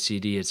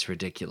anti-CD, it's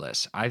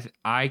ridiculous.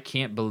 I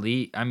can't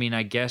believe...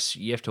 I guess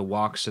you have to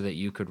walk so that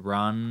you could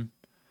run,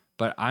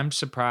 but I'm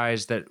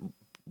surprised that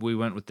we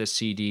went with the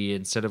CD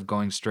instead of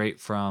going straight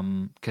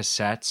from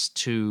cassettes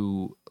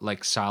to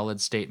like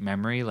solid-state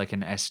memory, like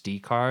an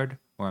SD card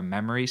or a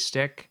memory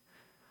stick.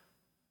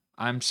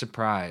 I'm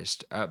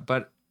surprised.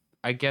 But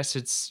I guess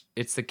it's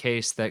the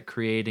case that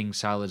creating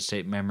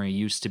solid-state memory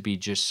used to be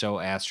just so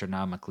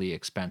astronomically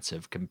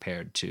expensive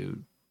compared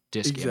to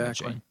disk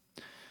imaging.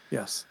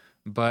 Yes.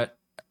 But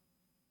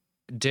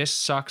discs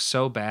suck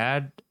so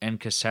bad and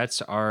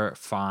cassettes are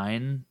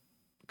fine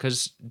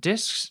because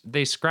discs,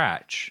 they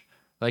scratch.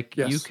 Like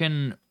you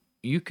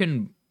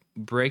can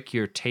break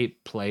your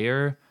tape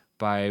player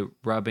by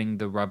rubbing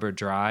the rubber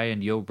dry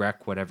and you'll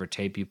wreck whatever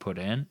tape you put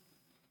in.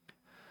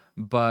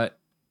 But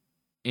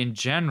in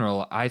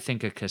general, I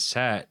think a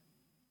cassette,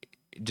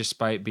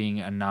 despite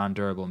being a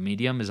non-durable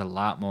medium, is a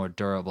lot more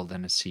durable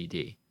than a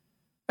CD.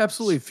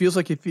 Absolutely. It feels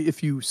like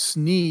if you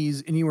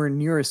sneeze anywhere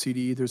near a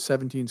CD, there's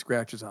 17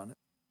 scratches on it.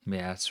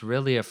 Yeah, it's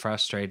really a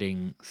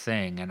frustrating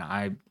thing,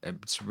 and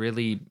it's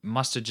really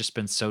must have just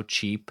been so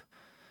cheap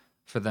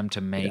for them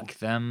to make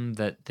them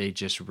that they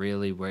just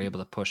really were able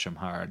to push them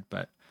hard.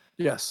 But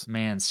yes,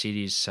 man,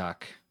 CDs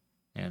suck,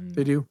 and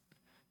they do.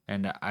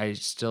 And I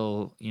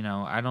still,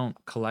 I don't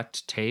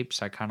collect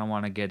tapes. I kind of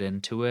want to get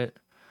into it,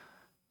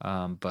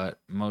 but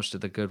most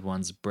of the good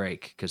ones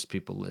break because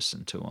people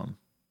listen to them.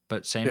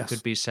 But same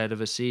could be said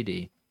of a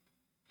CD.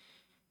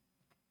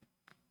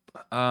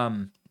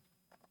 And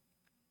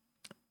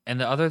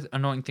the other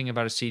annoying thing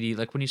about a CD,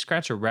 like when you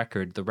scratch a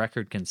record, the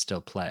record can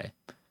still play.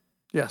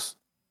 Yes.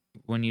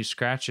 When you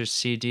scratch a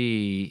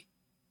CD,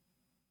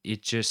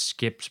 it just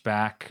skips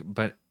back,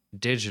 but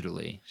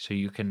digitally, so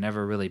you can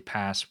never really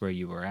pass where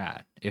you were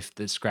at if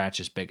the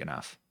scratch is big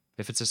enough.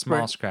 If it's a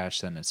small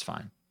scratch, then it's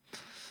fine.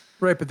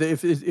 Right, but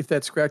if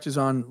that scratch is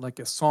on like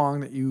a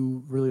song that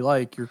you really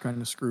like, you're kind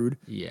of screwed.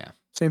 Yeah.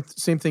 Same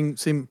thing.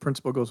 Same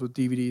principle goes with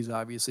DVDs,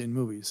 obviously, and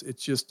movies.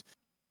 It's just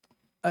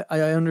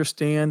I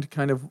understand,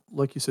 kind of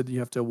like you said, you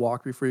have to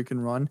walk before you can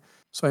run.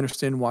 So I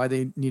understand why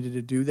they needed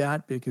to do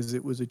that, because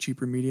it was a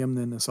cheaper medium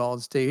than the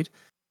solid state.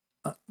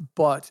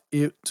 But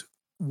it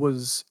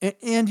was,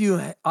 and you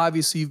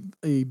obviously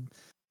a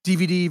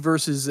DVD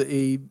versus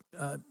a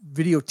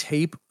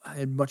videotape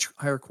had much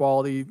higher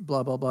quality,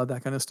 blah blah blah,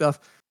 that kind of stuff.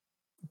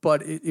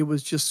 But it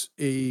was just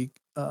a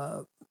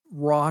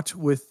wrought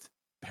with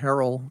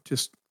peril,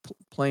 just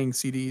playing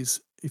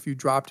CDs. If you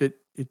dropped it,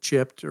 it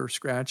chipped or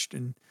scratched,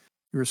 and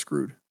you were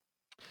screwed.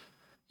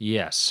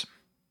 Yes.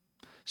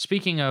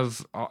 Speaking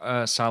of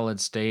solid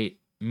state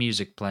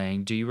music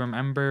playing, do you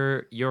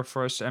remember your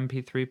first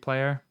MP3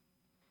 player?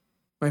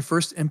 My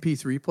first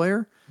MP3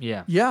 player?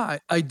 Yeah. Yeah,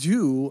 I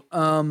do.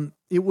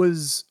 It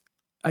was,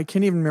 I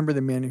can't even remember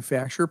the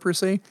manufacturer per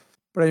se,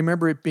 but I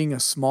remember it being a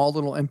small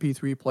little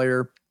MP3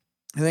 player.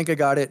 I think I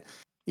got it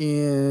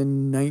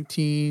in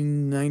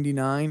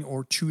 1999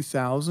 or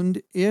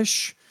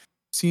 2000-ish.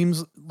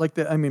 Seems like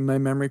that. I mean, my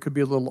memory could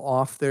be a little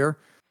off there,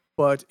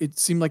 but it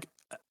seemed like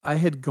I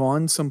had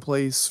gone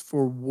someplace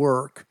for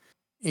work,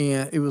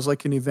 and it was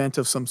like an event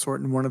of some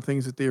sort. And one of the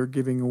things that they were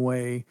giving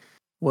away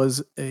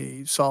was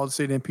a solid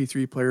state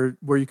MP3 player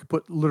where you could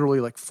put literally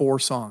like 4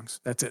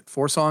 songs. That's it,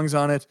 4 songs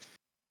on it.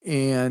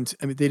 And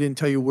I mean, they didn't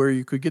tell you where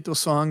you could get those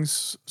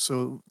songs.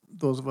 So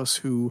those of us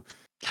who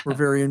were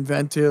very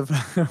inventive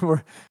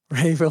were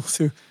able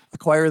to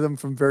acquire them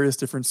from various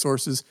different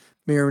sources.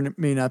 May or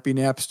may not be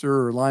Napster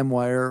or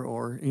LimeWire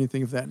or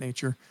anything of that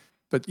nature.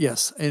 But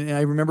yes, and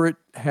I remember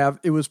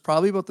it was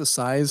probably about the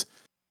size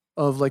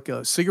of like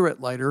a cigarette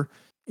lighter,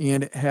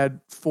 and it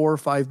had 4 or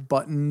 5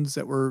 buttons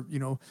that were,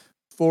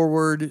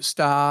 forward,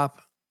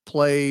 stop,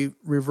 play,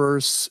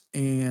 reverse,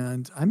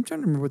 and I'm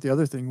trying to remember what the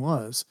other thing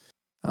was.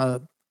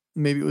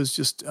 Maybe it was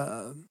just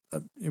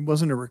it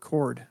wasn't a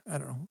record. I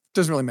don't know. It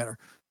doesn't really matter.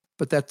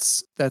 But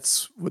that's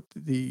what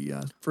the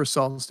first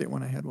solid state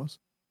one I had was.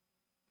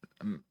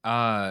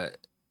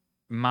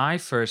 My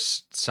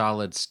first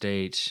solid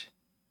state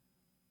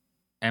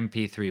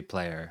MP3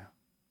 player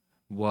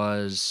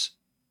was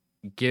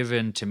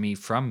given to me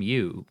from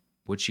you,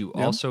 which you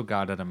also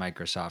got at a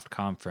Microsoft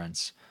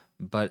conference,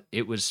 but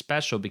it was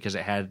special because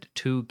it had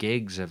 2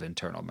 gigs of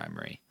internal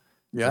memory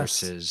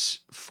versus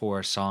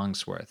 4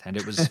 songs worth. And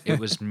it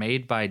was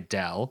made by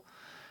Dell,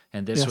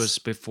 and this was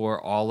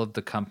before all of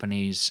the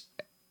companies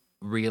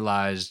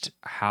realized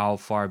how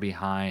far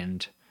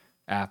behind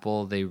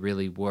Apple they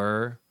really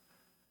were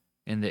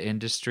in the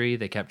industry.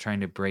 They kept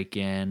trying to break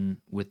in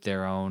with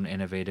their own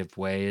innovative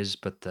ways,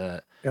 but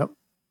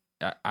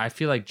I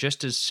feel like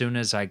just as soon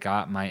as I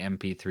got my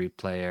MP3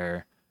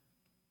 player,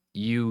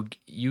 you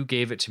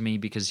gave it to me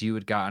because you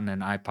had gotten an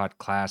iPod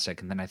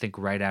Classic, and then I think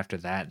right after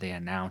that they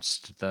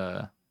announced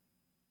the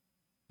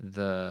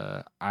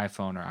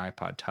iPhone or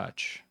iPod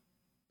Touch.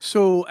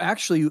 So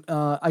actually,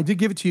 I did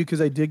give it to you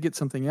because I did get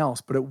something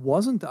else, but it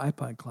wasn't the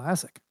iPod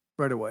Classic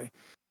right away.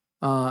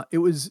 It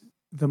was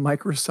the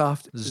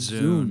Microsoft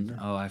Zune.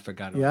 Oh, I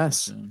forgot about the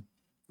Zune.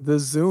 The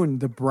Zune,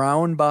 the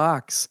brown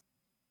box.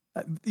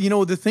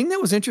 The thing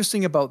that was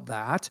interesting about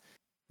that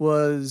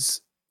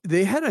was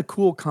they had a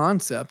cool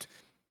concept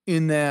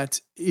in that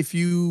if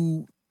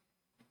you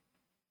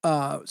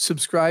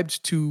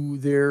subscribed to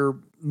their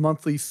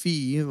monthly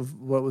fee of,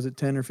 what was it,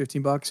 $10 or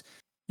 $15,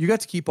 you got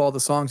to keep all the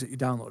songs that you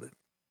downloaded,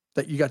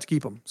 that you got to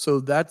keep them. So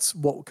that's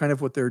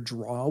what their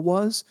draw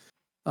was.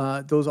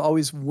 Those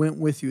always went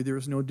with you. There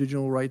was no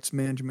digital rights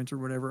management or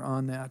whatever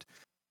on that.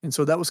 And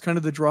so that was kind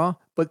of the draw.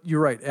 But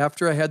you're right.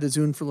 After I had the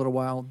Zune for a little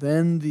while,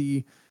 then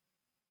the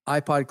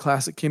iPod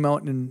Classic came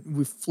out, and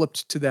we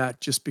flipped to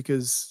that just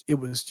because it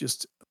was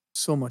just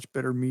so much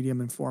better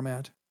medium and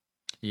format.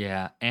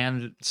 Yeah,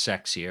 and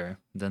sexier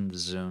than the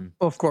Zune.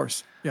 Oh, of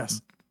course,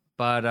 yes.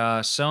 But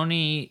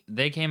Sony,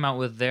 they came out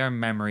with their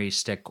memory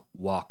stick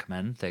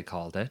Walkman, they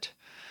called it.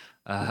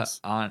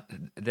 On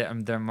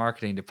their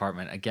marketing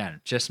department, again,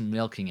 just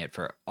milking it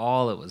for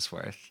all it was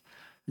worth.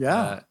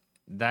 Yeah.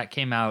 That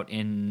came out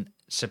in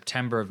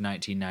September of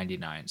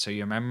 1999. So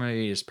your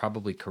memory is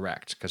probably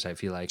correct, because I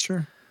feel like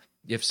sure,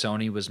 if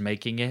Sony was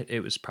making it,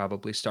 it was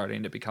probably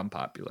starting to become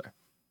popular.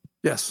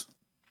 Yes.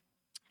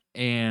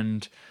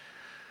 And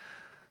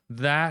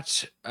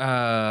that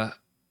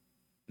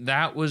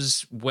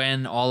was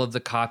when all of the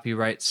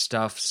copyright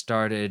stuff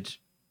started,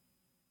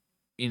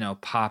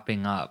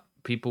 popping up.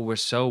 People were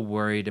so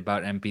worried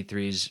about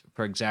MP3s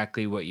for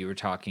exactly what you were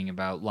talking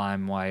about,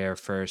 LimeWire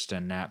first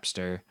and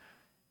Napster.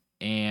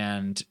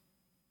 And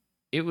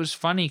it was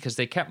funny because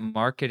they kept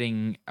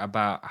marketing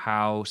about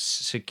how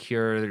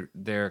secure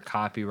their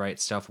copyright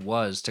stuff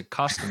was to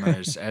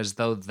customers as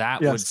though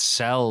that would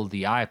sell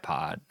the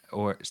iPod,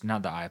 or it's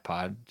not the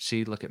iPod.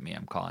 See, look at me.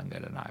 I'm calling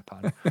it an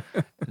iPod.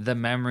 The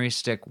memory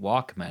stick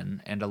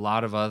Walkman, and a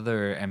lot of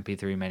other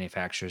MP3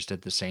 manufacturers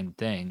did the same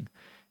thing.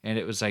 And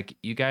it was like,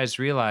 you guys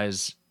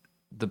realize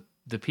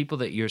the people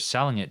that you're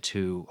selling it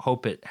to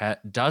hope it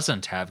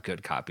doesn't have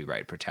good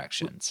copyright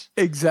protections.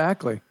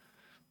 Exactly.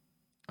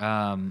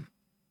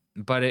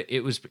 But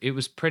it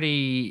was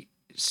pretty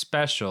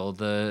special.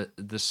 The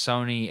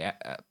Sony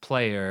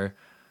player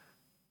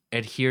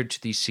adhered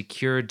to the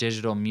Secure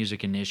Digital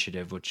Music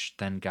Initiative, which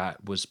then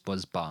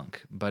was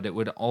bunk. But it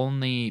would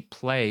only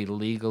play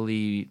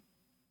legally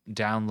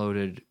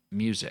downloaded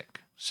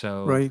music.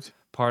 So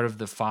part of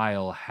the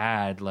file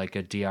had like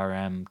a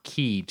DRM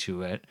key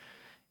to it,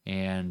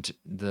 and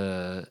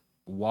the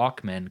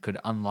Walkman could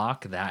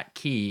unlock that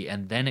key,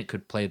 and then it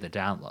could play the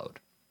download.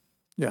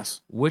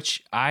 Yes.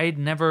 Which I'd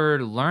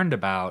never learned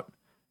about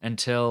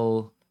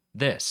until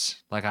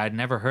this. Like, I'd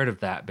never heard of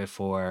that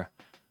before,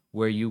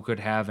 where you could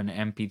have an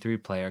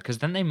MP3 player, because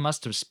then they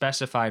must have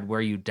specified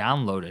where you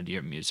downloaded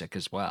your music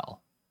as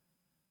well.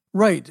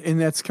 Right. And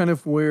that's kind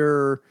of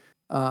where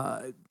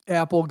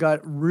Apple got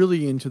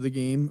really into the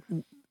game.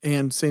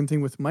 And same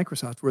thing with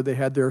Microsoft, where they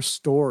had their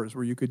stores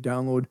where you could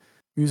download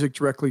music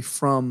directly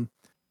from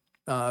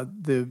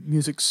the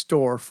music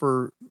store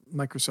for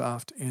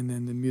Microsoft, and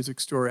then the music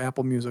store,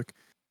 Apple Music,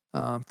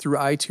 through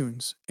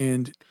iTunes.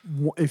 And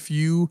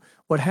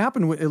what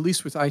happened at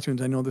least with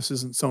iTunes, I know this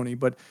isn't Sony,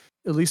 but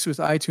at least with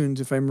iTunes,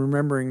 if I'm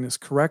remembering this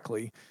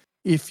correctly,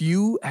 if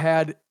you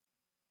had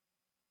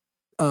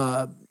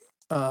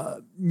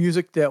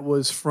music that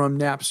was from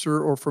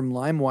Napster or from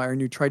LimeWire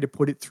and you tried to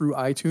put it through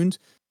iTunes,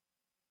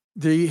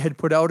 they had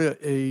put out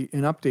an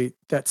update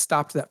that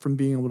stopped that from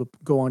being able to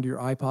go onto your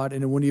iPod,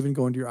 and it wouldn't even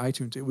go into your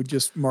iTunes. It would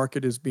just mark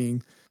it as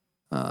being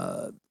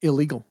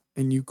illegal,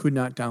 and you could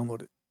not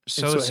download it.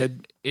 So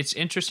it's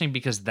interesting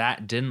because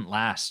that didn't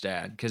last,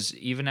 Dad, because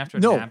even after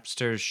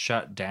Napster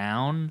shut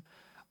down,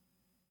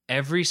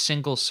 every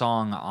single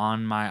song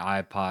on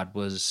my iPod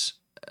was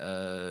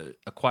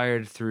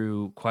acquired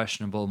through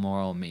questionable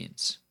moral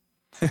means.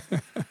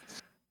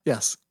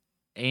 Yes.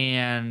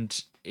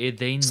 And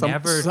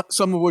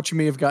some of which you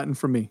may have gotten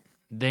from me.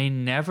 They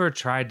never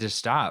tried to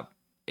stop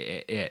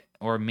it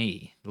or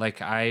me.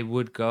 Like, I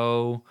would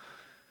go,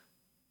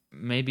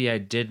 maybe I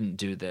didn't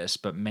do this,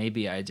 but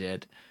maybe I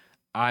did.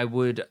 I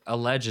would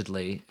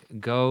allegedly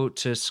go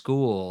to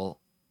school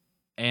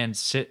and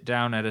sit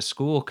down at a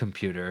school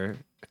computer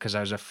because I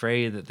was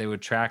afraid that they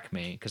would track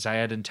me, because I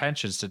had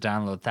intentions to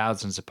download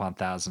thousands upon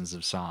thousands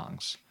of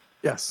songs.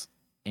 Yes.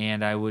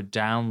 And I would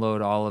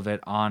download all of it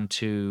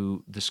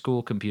onto the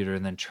school computer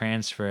and then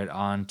transfer it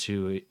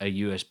onto a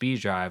USB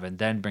drive, and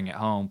then bring it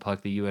home,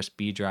 plug the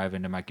USB drive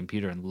into my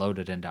computer, and load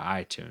it into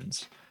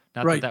iTunes.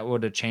 Not that that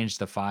would have changed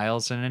the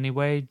files in any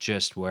way,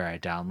 just where I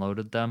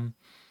downloaded them.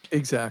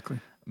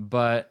 Exactly.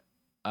 But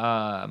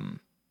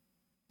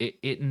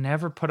it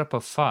never put up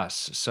a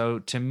fuss. So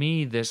to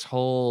me,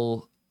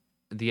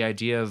 the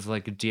idea of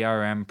like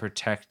DRM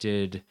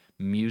protected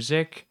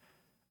music,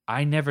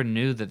 I never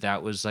knew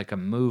that was like a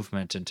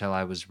movement until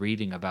I was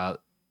reading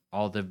about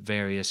all the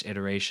various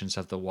iterations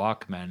of the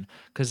Walkman.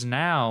 Because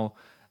now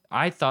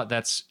I thought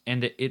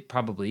and it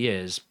probably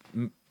is,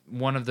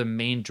 one of the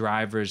main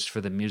drivers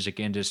for the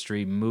music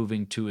industry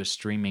moving to a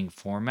streaming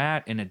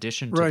format, in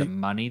addition to the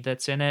money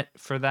that's in it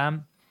for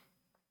them.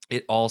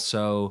 It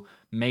also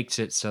makes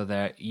it so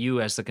that you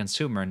as the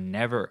consumer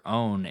never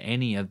own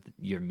any of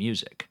your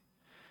music.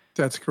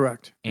 That's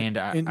correct. And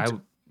I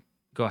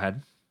go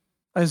ahead.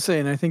 I was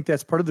saying, I think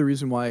that's part of the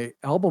reason why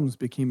albums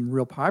became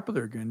real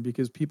popular again,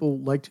 because people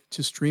liked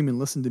to stream and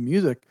listen to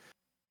music,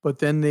 but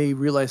then they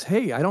realized,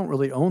 hey, I don't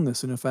really own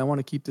this, and if I want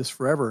to keep this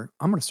forever,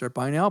 I'm going to start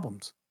buying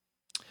albums.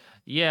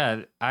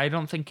 Yeah, I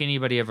don't think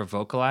anybody ever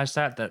vocalized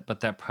that,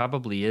 but that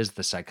probably is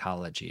the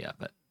psychology of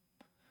it.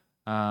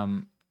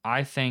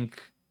 I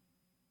think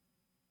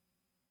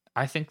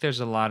there's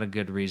a lot of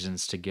good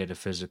reasons to get a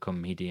physical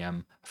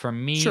medium. For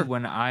me,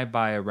 when I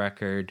buy a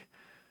record,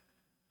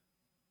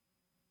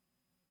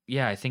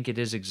 yeah, I think it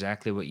is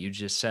exactly what you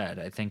just said.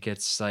 I think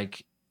it's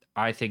like,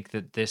 I think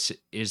that this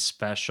is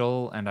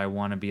special, and I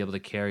want to be able to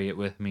carry it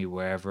with me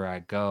wherever I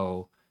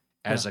go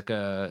as like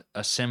a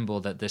symbol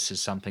that this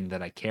is something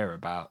that I care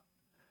about.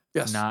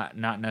 Yes.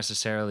 Not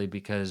necessarily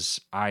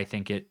because I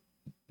think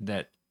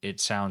that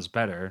it sounds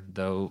better,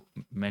 though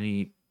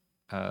many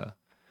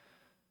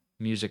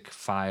music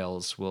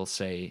files will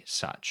say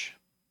such.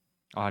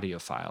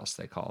 Audiophiles,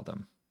 they call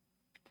them.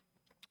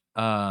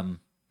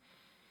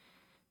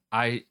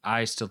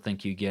 I still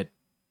think you get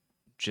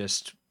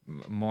just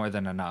more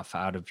than enough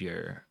out of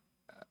your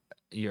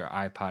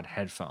iPod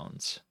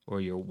headphones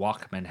or your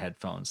Walkman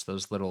headphones,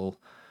 those little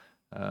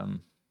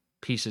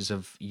pieces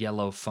of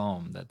yellow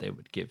foam that they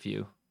would give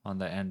you on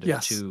the end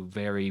of two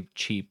very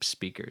cheap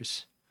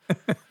speakers.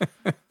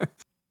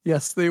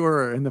 Yes, they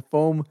were. And the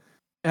foam,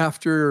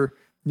 after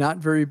not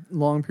very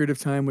long period of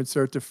time, would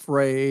start to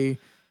fray,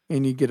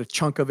 and you get a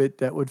chunk of it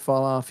that would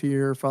fall off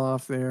here, fall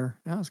off there.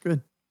 That was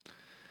good.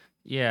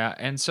 Yeah,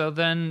 and so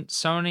then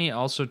Sony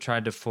also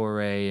tried to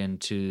foray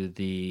into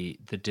the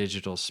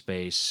digital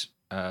space,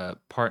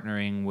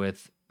 partnering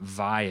with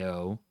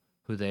Vio,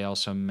 who they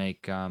also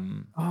make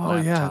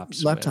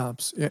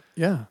laptops.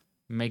 Yeah.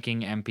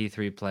 Making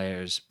MP3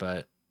 players,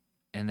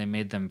 and they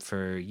made them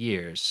for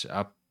years,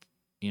 up,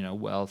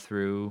 well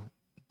through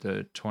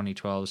the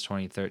 2012s,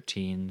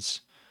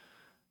 2013s.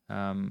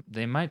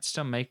 They might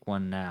still make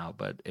one now,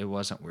 but it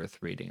wasn't worth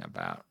reading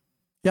about.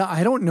 Yeah,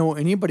 I don't know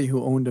anybody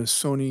who owned a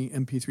Sony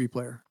MP3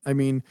 player. I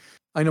mean,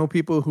 I know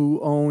people who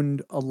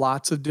owned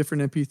lots of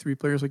different MP3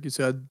 players. Like you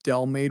said,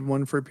 Dell made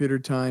one for a period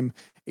of time.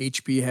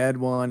 HP had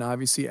one,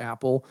 obviously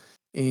Apple,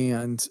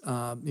 and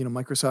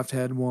Microsoft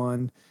had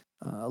one.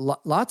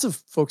 Lots of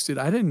folks did.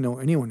 I didn't know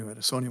anyone who had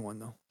a Sony one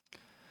though.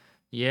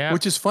 Yeah,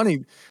 which is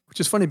funny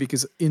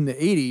because in the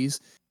 80s,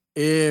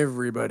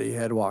 everybody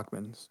had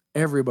Walkmans.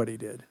 Everybody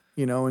did,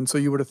 and so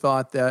you would have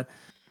thought that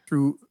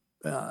through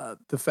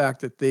the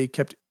fact that they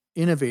kept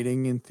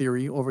innovating in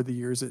theory over the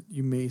years that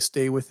you may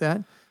stay with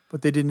that,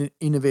 but they didn't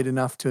innovate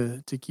enough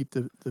to keep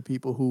the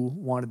people who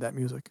wanted that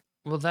music.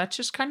 Well, that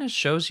just kind of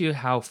shows you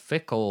how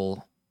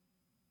fickle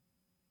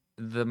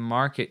the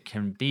market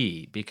can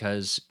be,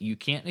 because you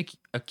can't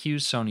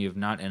accuse Sony of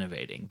not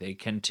innovating. They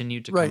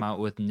continue to come out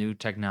with new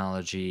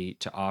technology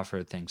to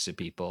offer things to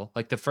people.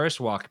 Like the first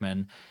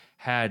Walkman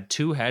had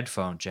 2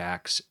 headphone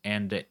jacks,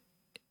 and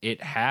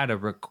it had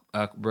a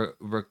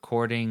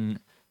recording.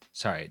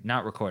 Sorry,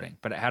 not recording,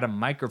 but it had a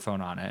microphone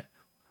on it,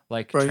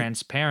 like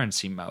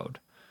transparency mode.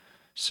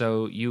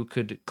 So you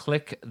could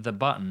click the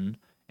button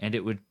and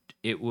it would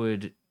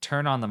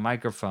turn on the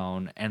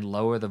microphone and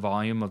lower the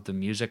volume of the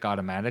music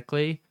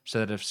automatically, so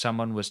that if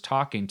someone was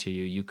talking to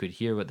you, you could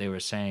hear what they were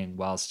saying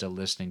while still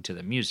listening to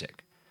the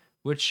music,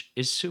 which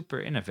is super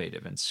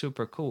innovative and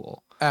super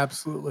cool.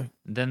 Absolutely.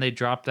 Then they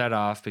dropped that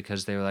off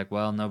because they were like,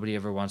 well, nobody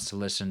ever wants to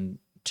listen.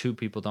 2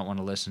 people don't want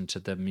to listen to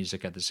the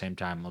music at the same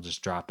time. We'll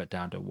just drop it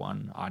down to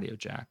 1 audio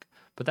jack.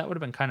 But that would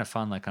have been kind of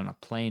fun, like on a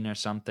plane or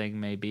something,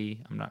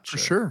 maybe. I'm not sure.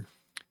 For sure.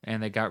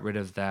 And they got rid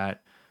of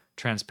that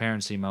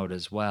transparency mode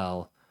as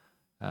well.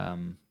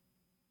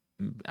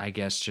 I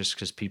guess just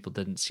because people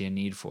didn't see a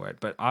need for it.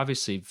 But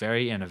obviously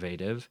very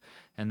innovative.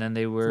 And then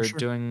they were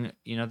doing,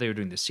 they were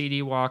doing the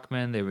CD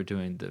Walkman. They were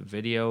doing the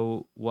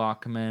video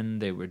Walkman.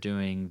 They were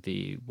doing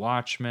the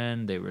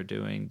Watchman. They were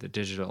doing the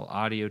digital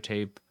audio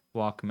tape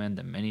Walkman,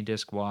 the mini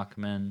disc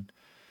Walkman.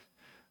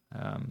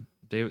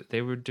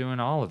 They were doing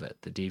all of it.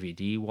 The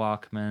DVD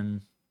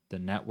Walkman, the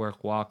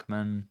network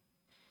Walkman.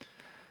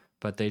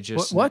 But they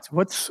just what's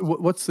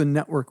the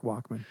network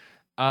Walkman?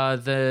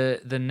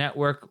 The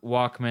network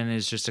Walkman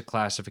is just a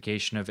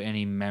classification of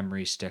any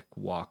memory stick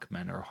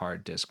Walkman or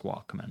hard disk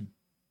Walkman.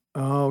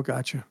 Oh,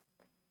 gotcha.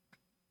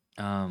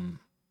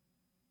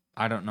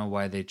 I don't know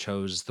why they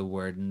chose the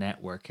word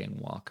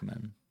networking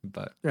Walkman,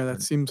 but yeah,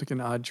 that seems like an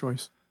odd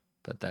choice.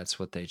 But that's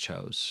what they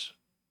chose.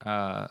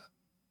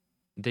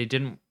 They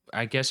didn't.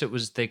 I guess it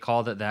was. They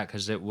called it that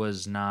because it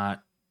was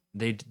not.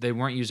 They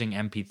weren't using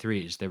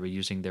MP3s. They were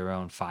using their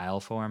own file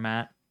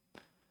format,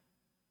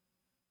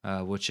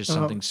 which is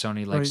something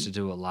Sony likes to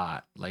do a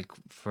lot. Like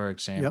for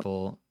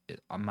example,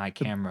 my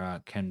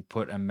camera can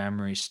put a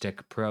Memory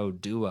Stick Pro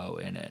Duo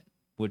in it,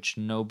 which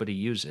nobody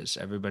uses.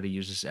 Everybody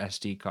uses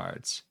SD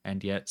cards,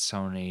 and yet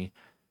Sony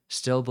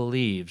still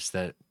believes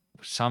that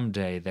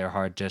someday their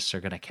hard disks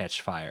are going to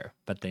catch fire,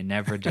 but they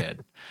never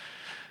did.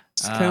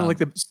 It's kind of like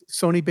the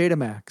Sony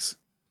Betamax.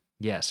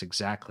 Yes,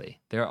 exactly.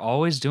 They're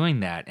always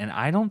doing that, and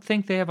I don't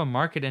think they have a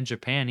market in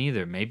Japan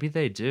either. Maybe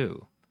they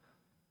do.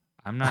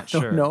 I'm not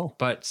sure. No,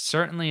 but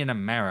certainly in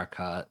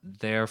America,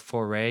 their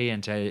foray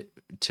into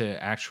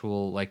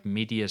actual like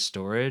media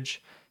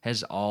storage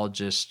has all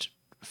just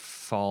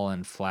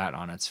fallen flat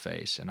on its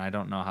face, and I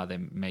don't know how they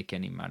make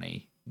any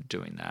money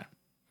doing that.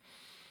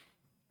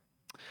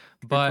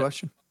 But good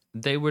question.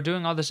 They were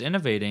doing all this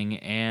innovating,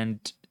 and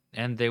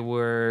they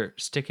were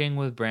sticking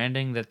with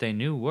branding that they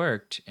knew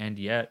worked, and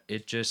yet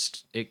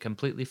it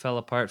completely fell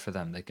apart for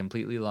them. They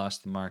completely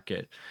lost the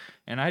market.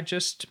 And I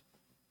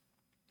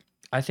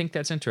think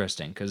that's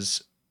interesting,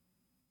 because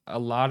a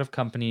lot of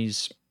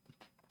companies,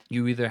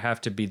 you either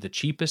have to be the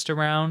cheapest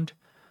around,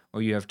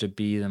 or you have to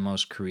be the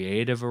most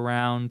creative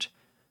around,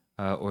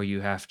 or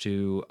you have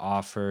to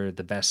offer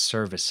the best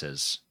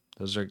services.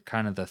 Those are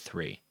kind of the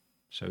 3.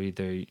 So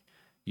either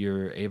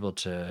you're able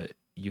to,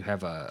 you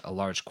have a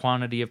large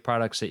quantity of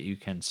products that you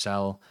can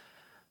sell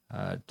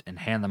and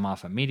hand them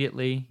off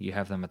immediately, you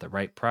have them at the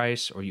right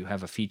price, or you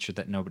have a feature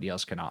that nobody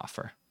else can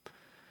offer.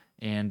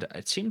 And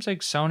it seems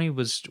like Sony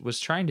was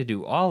trying to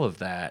do all of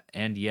that,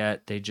 and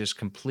yet they just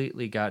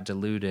completely got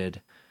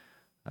diluted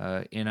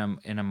in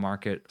a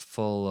market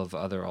full of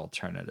other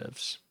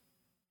alternatives.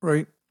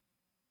 Right.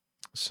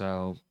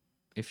 So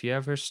if you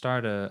ever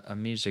start a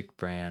music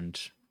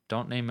brand,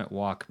 don't name it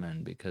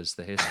Walkman, because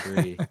the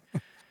history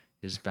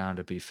is bound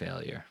to be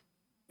failure.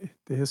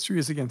 The history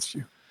is against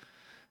you.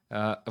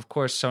 Of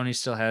course, Sony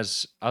still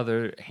has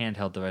other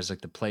handheld devices,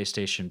 like the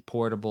PlayStation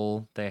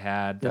Portable they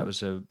had. That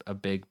was a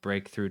big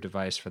breakthrough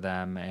device for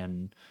them,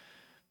 and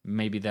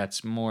maybe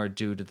that's more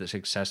due to the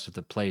success of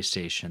the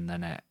PlayStation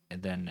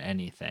than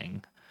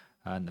anything,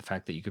 and the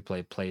fact that you could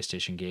play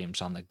PlayStation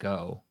games on the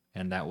go,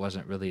 and that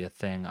wasn't really a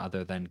thing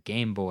other than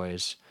Game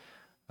Boys,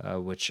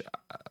 which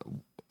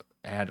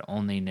had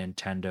only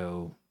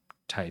Nintendo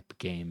type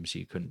games.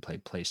 You couldn't play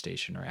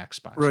PlayStation or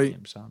Xbox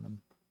games on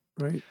them.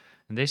 Right.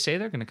 And they say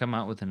they're going to come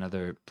out with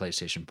another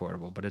PlayStation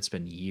Portable, but it's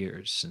been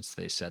years since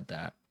they said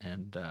that,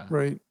 and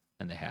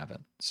and they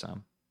haven't. So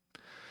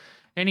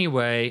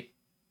anyway,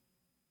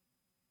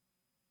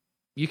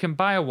 you can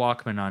buy a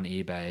Walkman on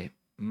eBay.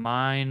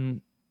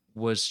 Mine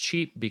was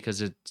cheap because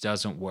it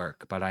doesn't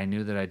work, but I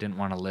knew that I didn't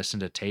want to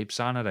listen to tapes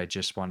on it. I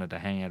just wanted to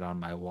hang it on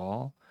my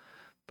wall.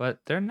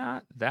 But they're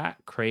not that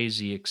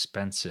crazy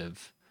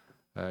expensive.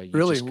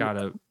 Just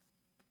gotta.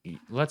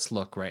 Let's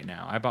look right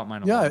now. I bought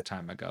mine a long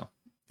time ago.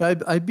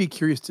 I'd be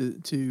curious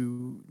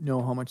to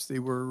know how much they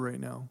were right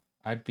now.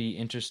 I'd be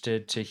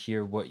interested to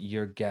hear what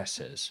your guess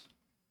is.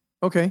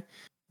 Okay.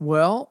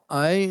 Well,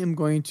 I am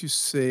going to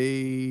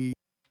say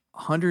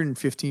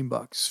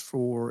 $115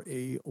 for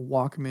a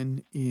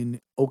Walkman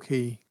in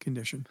okay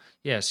condition.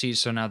 Yeah, see,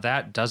 so now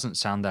that doesn't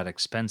sound that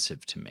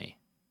expensive to me.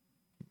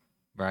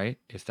 Right?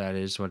 If that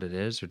is what it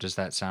is, or does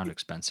that sound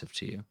expensive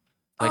to you?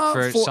 Like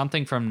for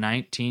something from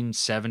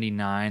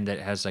 1979 that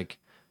has like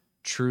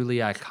truly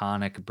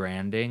iconic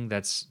branding,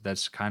 that's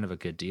kind of a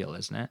good deal,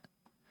 isn't it?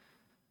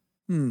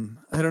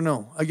 I don't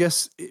know. I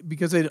guess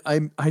because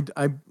I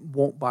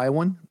won't buy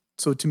one,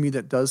 so to me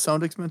that does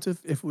sound expensive.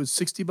 If it was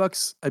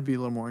 $60, I'd be a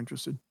little more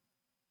interested.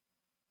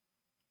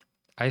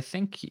 I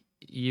think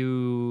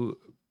you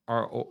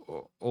are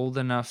old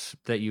enough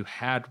that you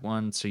had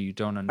one, so you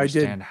don't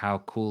understand how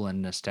cool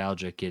and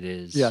nostalgic it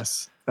is.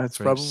 Yes, that's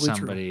for probably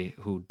somebody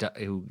true.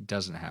 who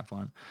doesn't have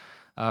one.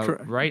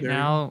 Right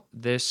now,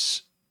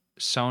 this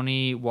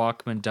Sony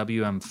Walkman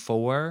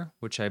WM4,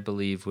 which I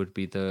believe would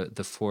be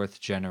the fourth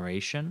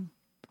generation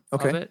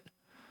of it,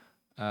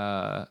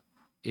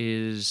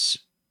 is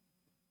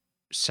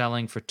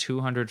selling for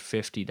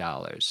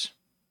 $250.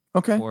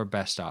 Okay. Or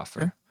best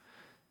offer.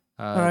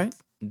 All right.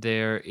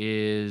 There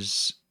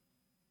is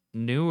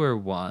newer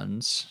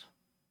ones,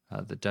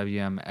 the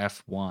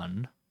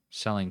WM-F1,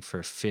 selling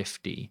for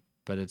 $50,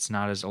 but it's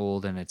not as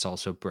old and it's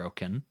also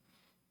broken.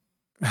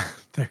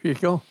 There you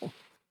go.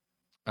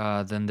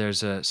 Then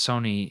there's a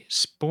Sony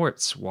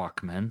Sports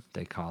Walkman,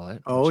 they call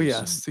it. Oh,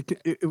 yes.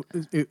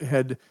 It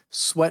had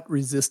sweat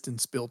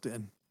resistance built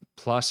in.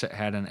 Plus, it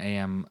had an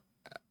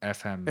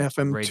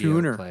FM radio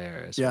tuner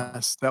player as well.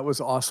 Yes, that was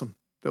awesome.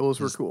 Those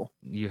were cool.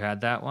 You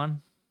had that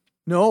one?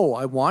 No,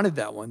 I wanted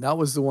that one. That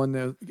was the one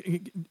that,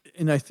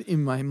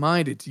 in my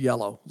mind, it's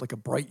yellow, like a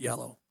bright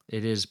yellow.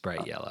 It is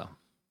bright yellow.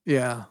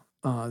 Yeah,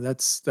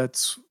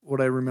 that's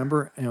what I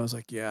remember, and I was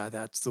like, yeah,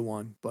 that's the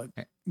one. But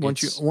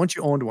once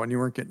you owned one, you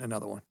weren't getting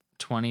another one.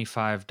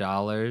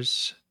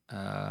 $25.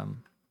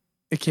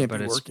 It can't but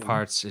be it's working.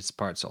 It's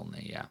parts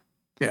only. Yeah.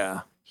 Yeah.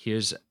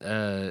 Here's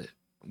a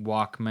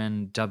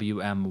Walkman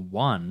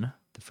WM1,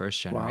 the first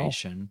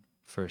generation. Wow.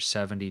 For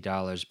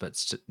 $70,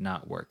 but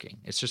not working.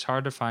 It's just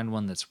hard to find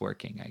one that's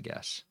working, I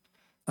guess.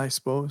 I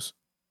suppose.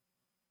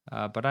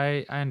 But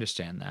I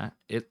understand that.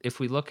 If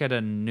we look at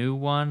a new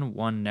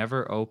one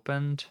never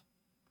opened,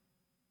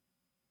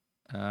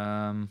 they're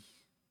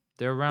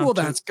around. Well,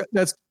 that's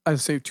I'd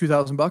say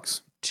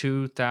 $2,000.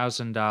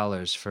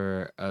 $2,000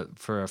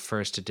 for a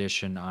first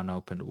edition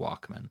unopened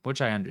Walkman,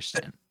 which I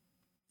understand.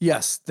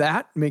 Yes,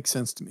 that makes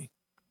sense to me.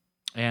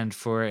 And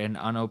for an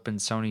unopened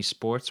Sony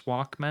Sports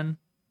Walkman,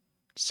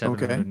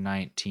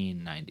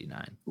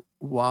 $719.99.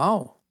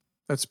 Wow,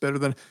 that's better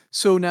than.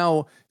 So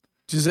now,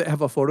 does it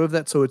have a photo of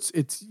that? So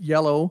it's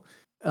yellow.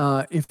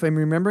 If I'm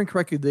remembering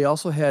correctly, they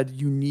also had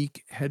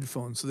unique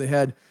headphones. So they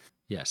had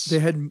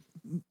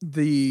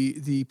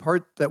the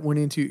part that went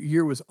into your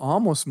ear was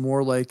almost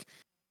more like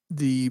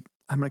I'm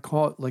gonna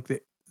call it like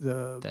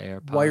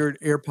the wired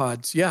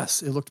AirPods.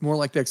 Yes, it looked more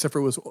like that, except for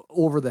it was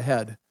over the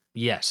head.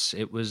 Yes,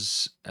 it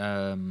was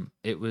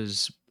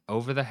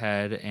over the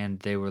head, and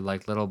they were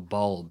like little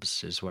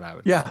bulbs, is what I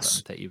would call them,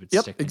 that you would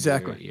stick into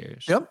your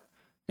ears. Yep.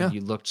 And you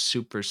looked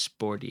super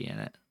sporty in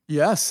it.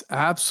 Yes,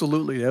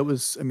 absolutely. That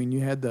was. I mean, you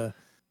had the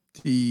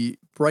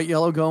bright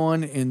yellow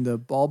going, and the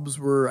bulbs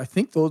were. I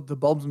think the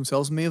bulbs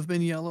themselves may have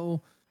been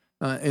yellow,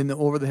 and the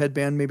over the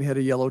headband maybe had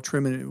a yellow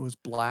trim, and it was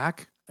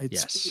black.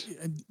 Yes.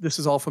 This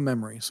is all from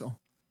memory. So.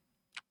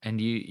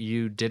 And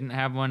you didn't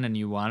have one, and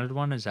you wanted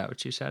one. Is that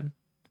what you said?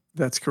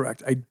 That's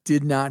correct. I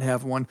did not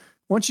have one.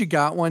 Once you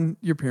got one,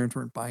 your parents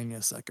weren't buying you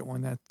a second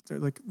one. They're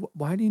like,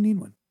 why do you need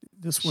one?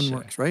 This one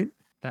works, right?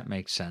 That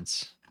makes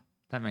sense.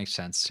 That makes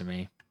sense to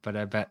me. But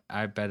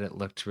I bet it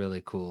looked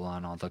really cool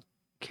on all the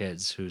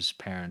kids whose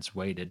parents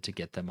waited to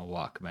get them a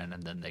Walkman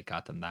and then they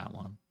got them that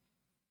one.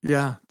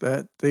 Yeah,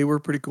 that they were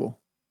pretty cool.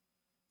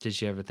 Did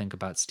you ever think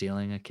about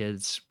stealing a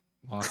kid's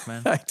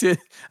Walkman?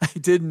 I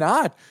did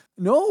not.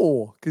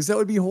 No, because that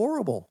would be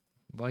horrible.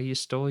 Well, you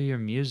stole your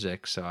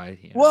music, so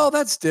Well,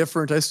 that's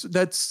different.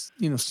 That's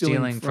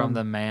stealing from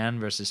the man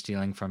versus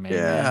stealing from a man.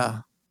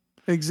 Yeah,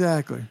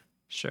 exactly.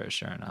 Sure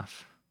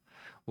enough.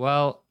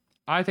 Well,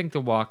 I think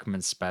the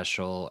Walkman's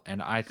special,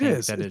 and I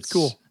think that it's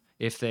cool.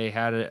 If they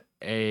had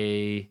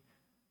a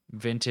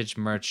vintage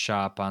merch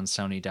shop on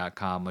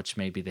Sony.com, which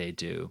maybe they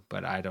do,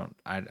 but I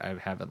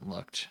haven't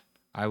looked.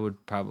 I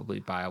would probably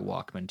buy a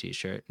Walkman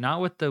t-shirt,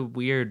 not with the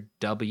weird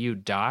W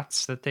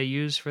dots that they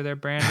use for their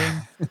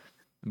branding,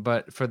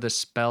 but for the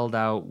spelled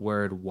out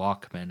word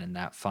Walkman and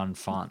that fun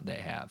font they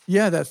have.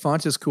 Yeah, that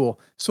font is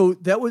cool. So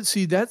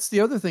that's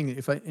the other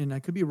thing. I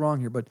could be wrong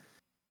here, but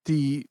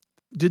didn't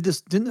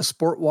the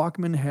Sport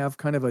Walkman have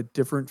kind of a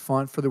different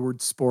font for the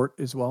word sport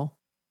as well?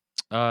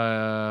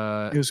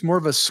 It was more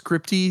of a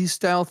scripty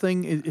style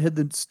thing. It had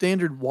the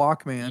standard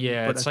Walkman.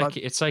 Yeah, but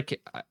it's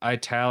like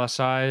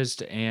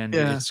italicized and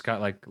it's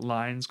got like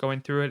lines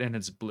going through it and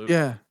it's blue.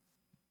 Yeah.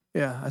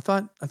 I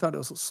thought it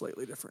was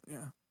slightly different.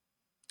 Yeah.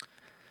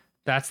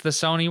 That's the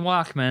Sony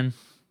Walkman.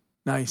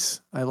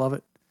 Nice. I love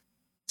it.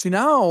 See,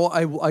 now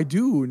I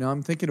do. Now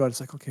I'm thinking about it. It's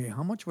like, okay,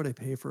 how much would I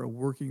pay for a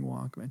working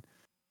Walkman?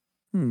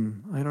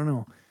 I don't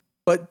know.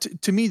 But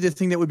to me, the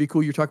thing that would be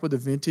cool, you're talking about the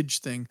vintage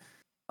thing.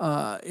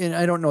 And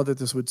I don't know that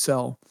this would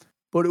sell,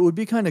 but it would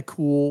be kind of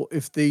cool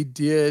if they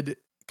did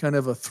kind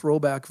of a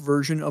throwback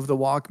version of the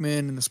Walkman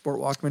and the Sport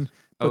Walkman,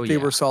 but they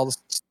were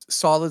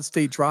solid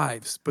state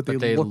drives, but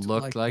they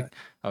looked like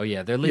oh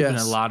yeah, they're leaving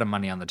a lot of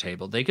money on the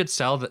table. They could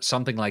sell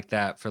something like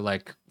that for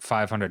like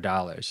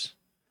 $500.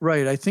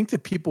 Right. I think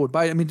that people would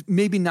buy it. I mean,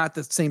 maybe not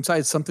the same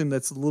size, something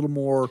that's a little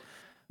more,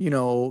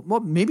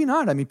 well, maybe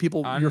not. I mean,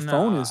 your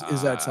phone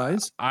is that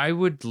size. I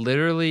would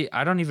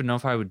I don't even know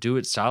if I would do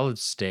it solid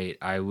state.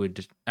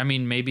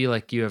 Maybe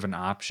like you have an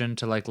option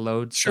to like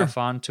load stuff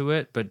onto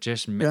it, but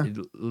just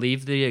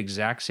leave the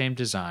exact same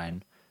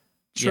design.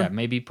 Sure. Yeah,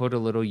 maybe put a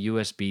little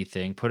USB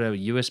thing, put a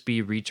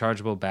USB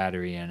rechargeable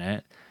battery in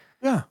it.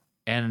 Yeah.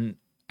 And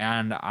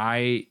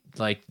I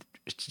like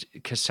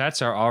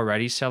cassettes are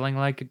already selling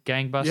like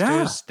gangbusters.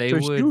 Yeah, they're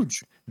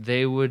huge.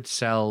 They would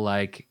sell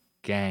like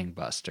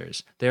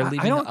gangbusters. They're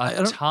leaving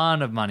a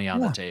ton of money on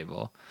the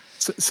table.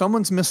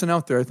 Someone's missing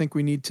out there. I think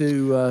we need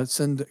to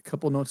send a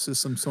couple notes to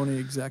some Sony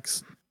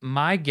execs.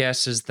 My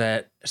guess is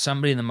that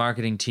somebody in the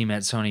marketing team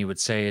at Sony would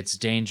say it's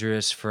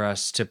dangerous for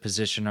us to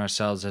position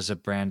ourselves as a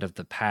brand of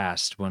the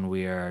past when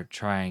we are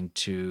trying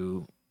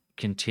to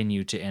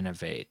continue to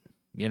innovate,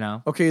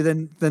 Okay,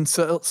 then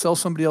sell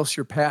somebody else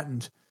your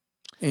patent.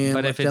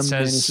 But if it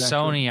says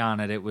Sony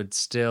on it, it would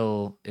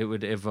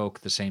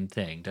evoke the same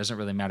thing. Doesn't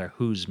really matter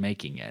who's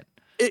making it.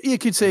 You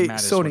could say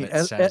Sony.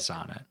 It says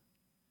on it.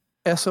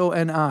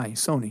 SONI,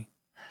 Sony.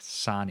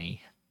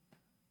 Sonny.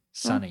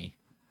 Sunny.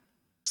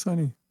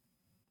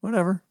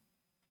 Whatever.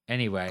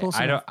 Anyway,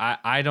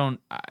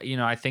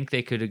 I think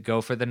they could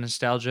go for the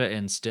nostalgia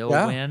and still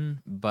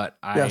win, but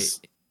I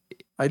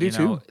do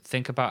too.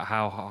 Think about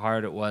how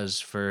hard it was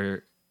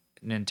for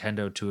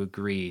Nintendo to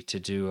agree to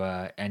do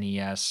a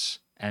NES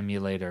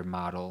emulator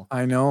model.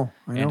 I know.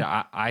 And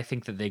I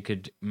think that they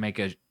could make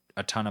a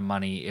ton of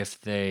money if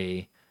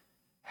they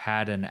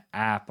had an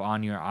app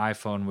on your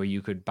iPhone where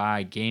you could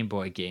buy Game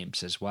Boy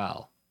games as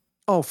well.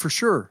 Oh, for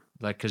sure.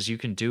 Like, because you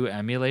can do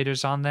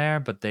emulators on there,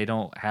 but they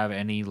don't have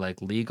any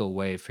like legal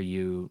way for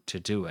you to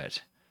do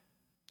it.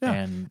 Yeah.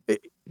 And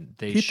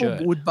people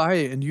would buy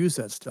it and use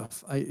that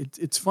stuff.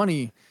 It's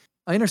funny.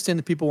 I understand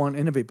that people want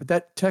to innovate, but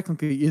that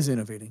technically is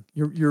innovating.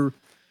 You're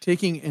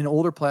taking an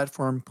older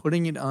platform,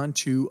 putting it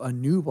onto a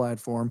new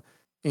platform,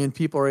 and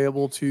people are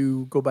able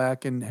to go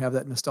back and have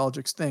that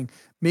nostalgic thing.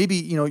 Maybe,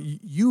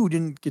 you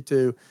didn't get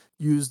to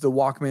use the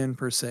Walkman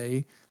per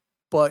se,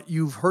 but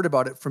you've heard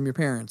about it from your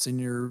parents and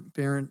your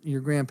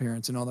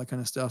grandparents and all that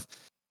kind of stuff.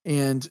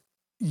 And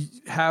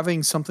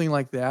having something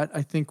like that,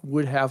 I think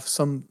would have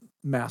some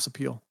mass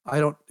appeal.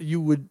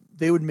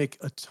 They would make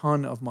a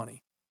ton of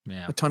money.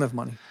 Yeah. A ton of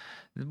money.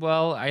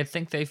 Well, I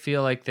think they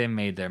feel like they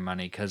made their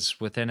money because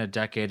within a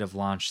decade of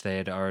launch, they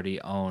had already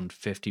owned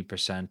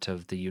 50%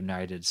 of the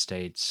United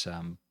States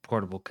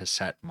portable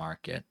cassette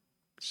market.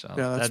 So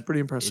yeah, that's pretty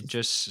impressive. It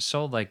just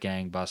sold like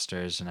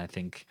gangbusters, and I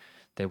think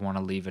they want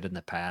to leave it in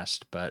the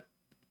past, but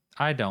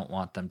I don't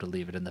want them to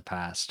leave it in the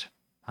past.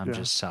 I'm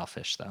just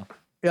selfish, though.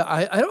 Yeah,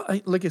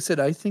 I like I said,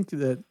 I think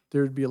that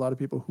there'd be a lot of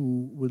people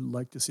who would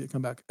like to see it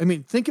come back. I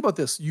mean, think about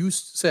this. You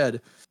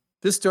said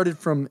this started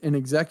from an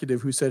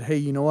executive who said, hey,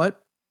 you know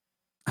what?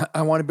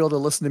 I want to be able to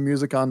listen to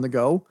music on the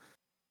go.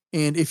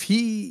 And if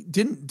he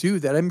didn't do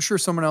that, I'm sure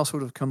someone else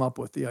would have come up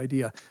with the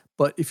idea.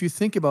 But if you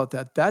think about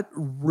that, that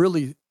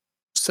really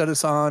set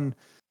us on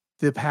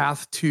the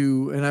path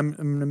to, and I'm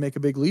going to make a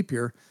big leap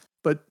here,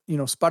 but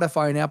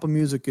Spotify and Apple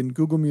Music and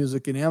Google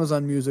Music and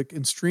Amazon Music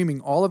and streaming,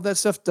 all of that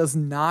stuff does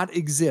not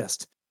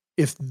exist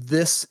if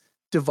this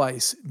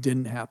device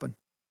didn't happen.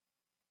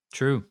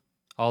 True.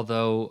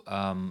 Although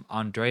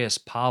Andreas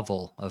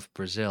Pavel of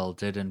Brazil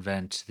did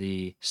invent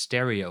the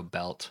stereo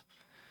belt,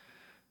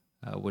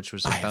 which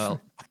was a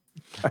belt.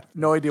 I have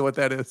no idea what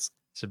that is.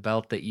 It's a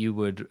belt that you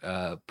would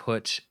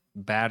put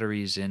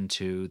batteries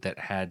into that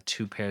had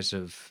two pairs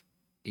of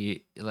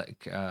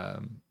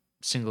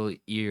single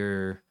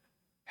ear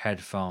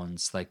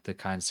headphones, like the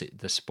kinds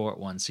the sport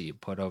ones that you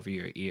put over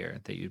your ear,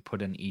 that you'd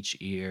put in each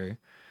ear,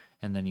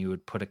 and then you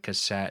would put a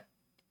cassette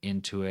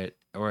into it,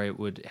 or it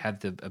would have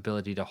the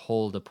ability to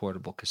hold a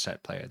portable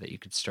cassette player that you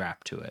could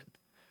strap to it.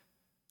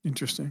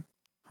 Interesting.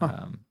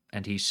 Huh.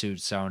 And he sued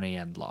Sony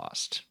and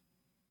lost.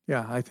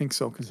 Yeah, I think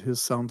so, because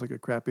his sounds like a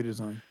crappy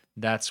design.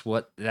 That's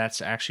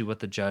actually what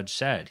the judge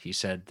said. He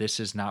said, this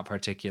is not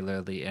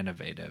particularly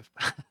innovative.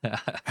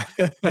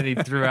 And he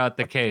threw out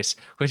the case,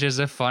 which is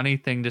a funny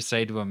thing to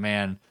say to a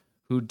man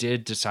who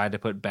did decide to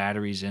put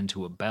batteries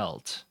into a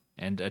belt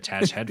and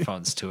attach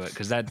headphones to it.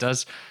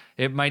 Because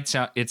it might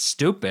sound, it's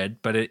stupid,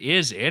 but it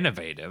is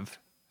innovative.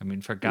 I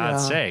mean, for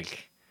God's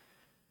sake.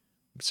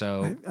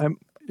 So, I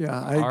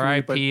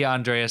R.I.P.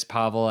 Andreas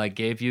Pavel, I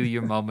gave you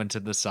your moment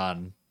in the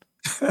sun.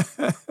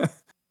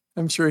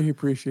 I'm sure he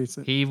appreciates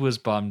it. He was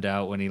bummed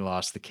out when he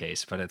lost the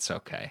case, but it's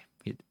okay.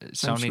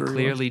 Sony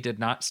clearly did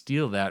not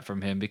steal that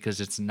from him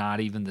because it's not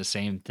even the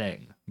same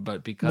thing.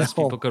 But because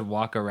people could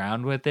walk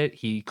around with it,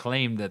 he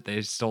claimed that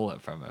they stole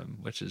it from him,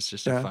 which is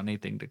just a funny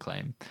thing to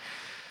claim.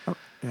 Oh,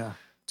 yeah,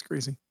 it's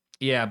crazy.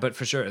 Yeah, but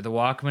for sure, the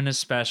Walkman is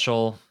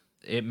special.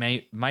 It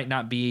might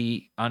not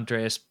be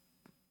Andreas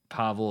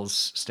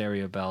Pavel's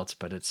stereo belt,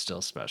 but it's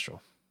still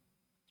special.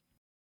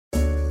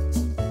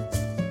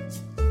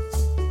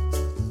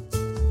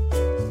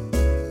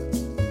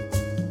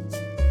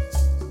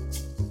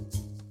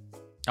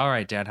 All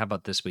right, Dad, how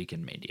about This Week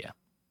in Media?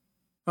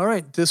 All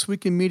right, This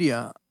Week in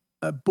Media,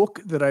 a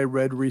book that I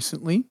read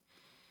recently,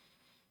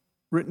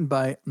 written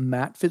by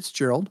Matt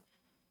Fitzgerald,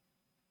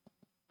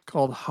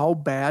 called How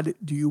Bad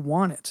Do You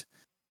Want It?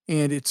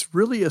 And it's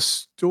really a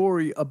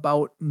story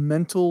about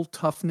mental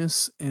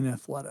toughness and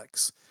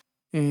athletics.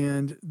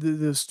 And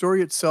the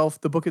story itself,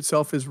 the book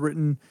itself, is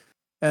written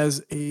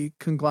as a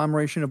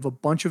conglomeration of a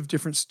bunch of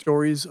different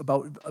stories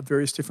about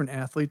various different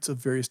athletes of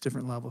various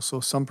different levels. So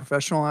some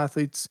professional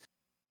athletes,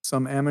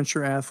 some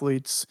amateur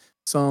athletes,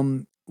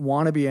 some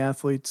wannabe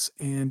athletes,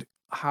 and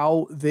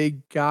how they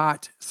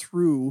got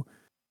through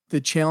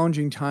the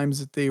challenging times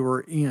that they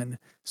were in.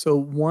 So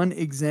one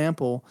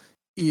example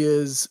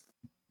is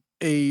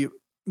a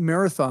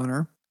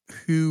marathoner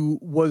who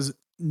was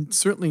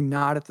certainly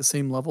not at the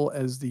same level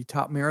as the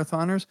top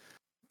marathoners,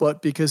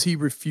 but because he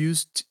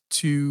refused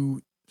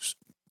to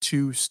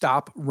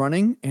stop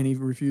running, and he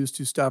refused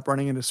to stop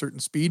running at a certain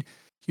speed,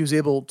 he was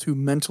able to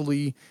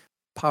mentally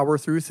power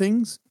through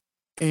things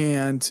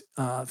and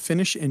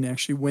finish and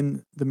actually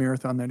win the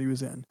marathon that he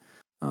was in.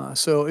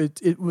 So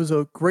it was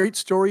a great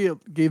story.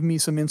 It gave me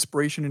some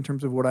inspiration in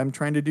terms of what I'm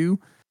trying to do.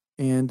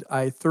 And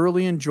I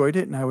thoroughly enjoyed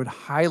it. And I would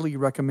highly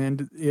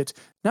recommend it,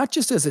 not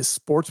just as a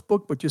sports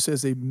book, but just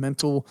as a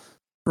mental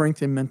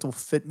strength and mental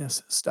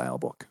fitness style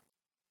book.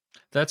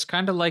 That's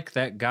kind of like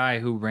that guy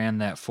who ran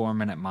that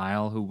 4-minute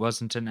mile who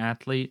wasn't an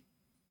athlete.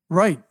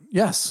 Right.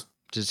 Yes.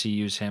 Does he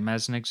use him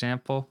as an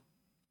example?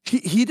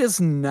 He does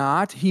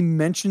not. He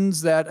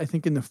mentions that, I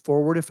think, in the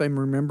foreword, if I'm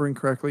remembering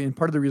correctly. And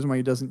part of the reason why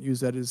he doesn't use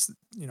that is,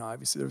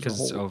 obviously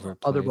there's a whole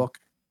other book.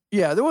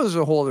 Yeah, there was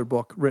a whole other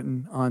book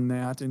written on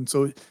that. And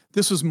so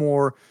this was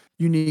more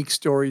unique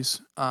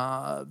stories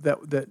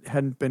that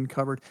hadn't been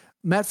covered.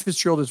 Matt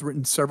Fitzgerald has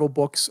written several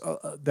books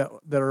that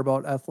are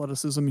about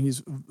athleticism. He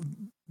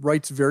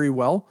writes very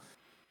well.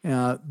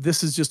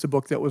 This is just a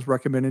book that was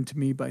recommended to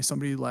me by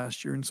somebody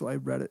last year. And so I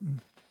read it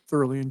and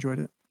thoroughly enjoyed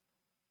it.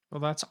 Well,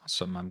 that's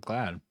awesome. I'm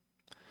glad.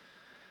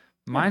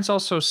 Mine's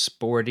also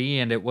sporty,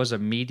 and it was a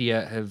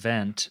media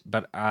event,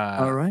 but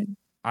all right.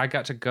 I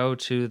got to go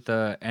to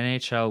the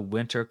NHL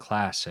Winter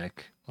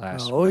Classic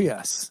last week. Oh,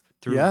 yes.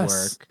 Through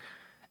work.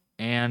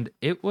 And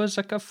it was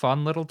like a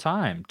fun little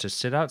time to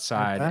sit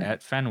outside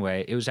at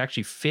Fenway. It was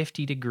actually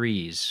 50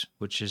 degrees,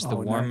 which is the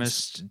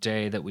warmest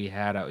day that we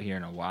had out here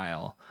in a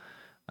while.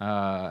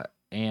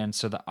 And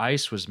so the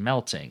ice was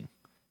melting.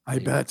 I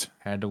bet.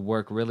 Had to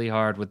work really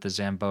hard with the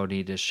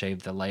Zamboni to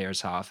shave the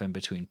layers off in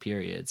between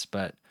periods.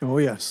 But oh,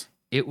 yes.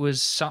 It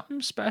was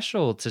something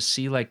special to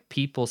see like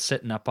people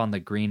sitting up on the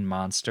Green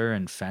Monster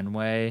in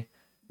Fenway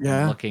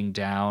and looking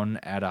down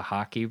at a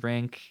hockey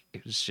rink.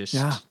 It was just,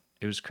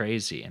 it was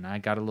crazy. And I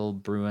got a little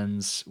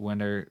Bruins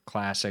Winter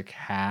Classic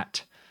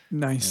hat.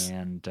 Nice.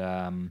 And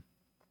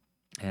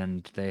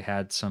they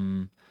had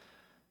some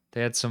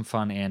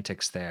fun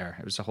antics there.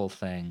 It was a whole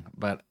thing.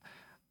 But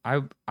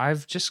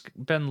I've just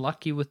been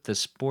lucky with the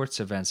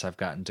sports events I've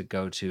gotten to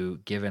go to,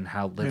 given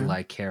how little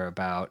I care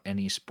about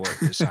any sport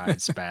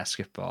besides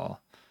basketball.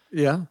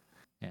 Yeah.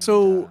 And,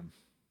 so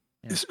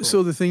cool.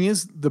 So the thing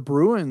is, the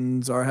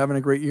Bruins are having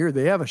a great year.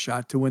 They have a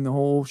shot to win the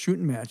whole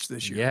shooting match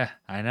this year. Yeah,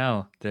 I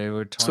know. They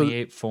were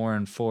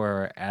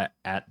 28-4-4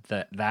 at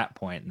that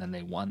point, and then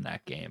they won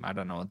that game. I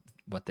don't know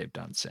what they've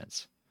done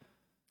since.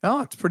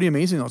 Oh, it's pretty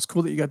amazing. Though. It's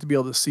cool that you got to be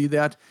able to see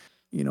that.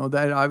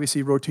 That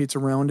obviously rotates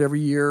around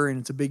every year, and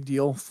it's a big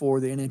deal for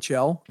the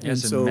NHL. It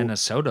was in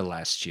Minnesota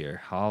last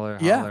year. Holler,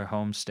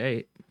 home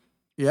state.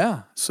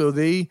 Yeah. So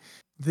and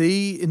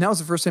that was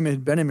the first time it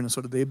had been in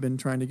Minnesota. They've been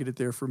trying to get it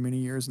there for many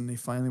years, and they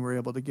finally were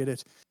able to get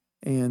it.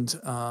 And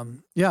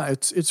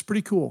it's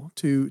pretty cool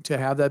to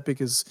have that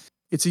because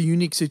it's a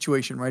unique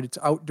situation, right? It's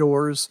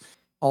outdoors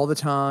all the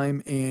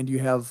time, and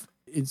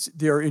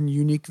they're in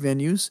unique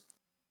venues,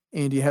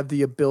 and you have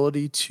the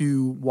ability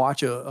to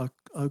watch a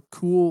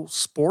cool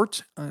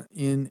sport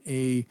in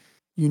a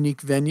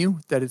unique venue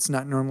that it's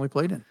not normally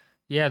played in.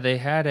 Yeah, they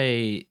had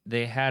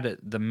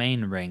the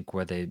main rink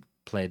where they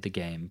played the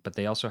game, but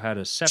they also had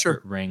a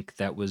separate rink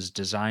that was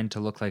designed to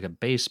look like a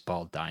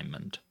baseball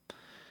diamond.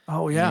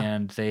 Oh yeah.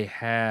 And they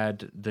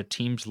had the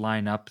teams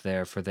line up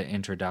there for the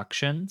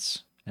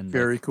introductions and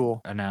very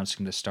cool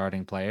announcing the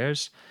starting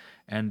players.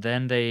 And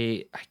then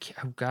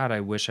I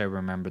wish I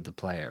remembered the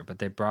player, but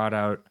they brought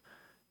out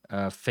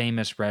a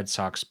famous Red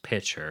Sox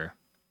pitcher,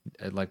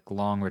 like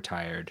long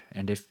retired.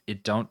 And if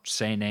it don't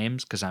say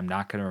names, because I'm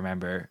not going to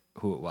remember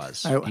who it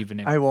was,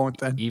 I won't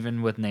then.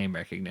 Even with name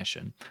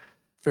recognition.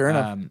 Fair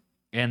enough.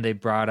 And they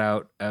brought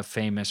out a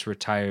famous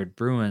retired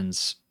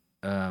Bruins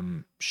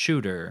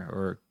shooter,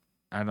 or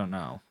I don't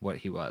know what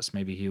he was.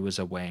 Maybe he was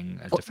a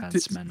wing, a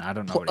defenseman. I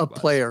don't know what he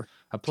was.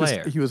 A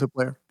player. He was a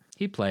player.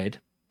 He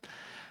played.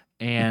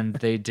 And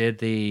they did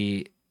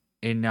the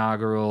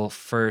inaugural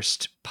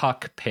first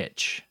puck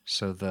pitch.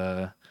 So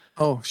the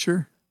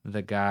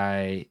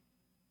guy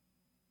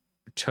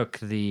took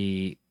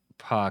the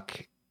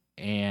puck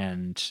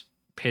and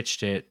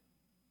pitched it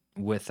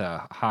with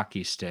a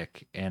hockey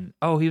stick, and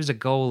he was a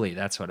goalie.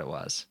 That's what it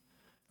was.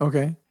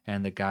 Okay.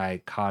 And the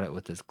guy caught it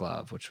with his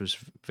glove, which was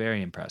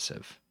very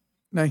impressive.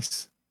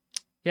 Nice.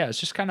 Yeah, it's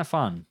just kind of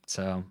fun.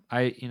 So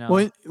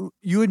Well,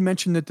 you had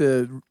mentioned that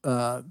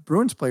the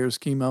Bruins players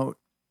came out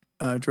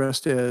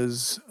dressed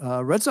as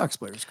Red Sox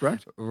players,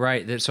 correct?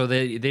 Right. So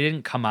they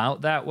didn't come out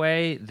that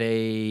way.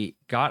 They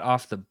got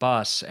off the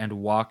bus and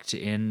walked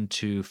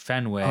into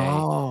Fenway.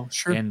 Oh,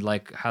 sure. And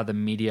like how the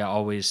media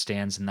always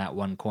stands in that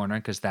one corner,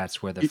 because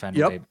that's where the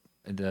Fenway,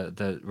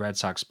 the Red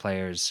Sox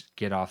players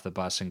get off the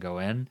bus and go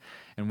in.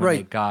 And when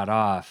they got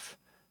off,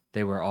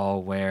 they were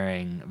all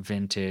wearing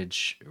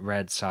vintage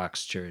Red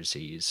Sox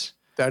jerseys.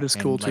 That is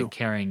cool too. Like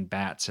carrying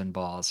bats and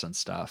balls and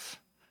stuff.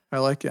 I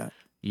like that.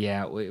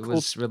 Yeah, it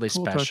was really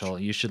special.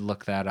 Touch. You should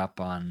look that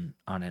up on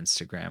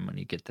Instagram when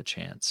you get the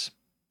chance.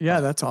 Yeah,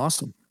 that's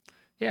awesome.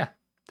 Yeah,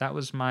 that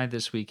was my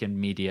This Week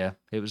in Media.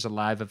 It was a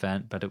live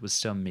event, but it was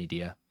still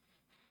media.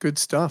 Good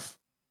stuff.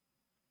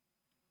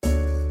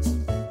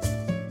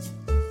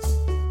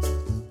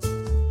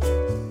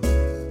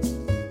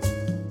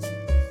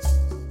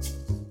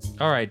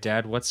 All right,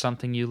 Dad, what's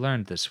something you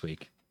learned this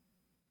week?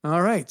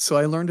 All right, so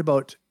I learned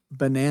about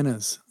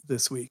bananas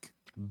this week.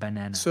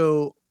 Banana.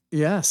 So,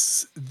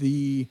 yes,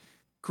 the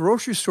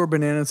grocery store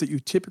bananas that you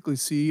typically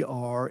see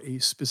are a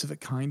specific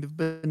kind of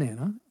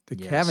banana, the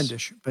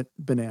Cavendish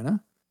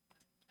banana.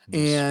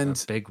 And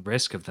a big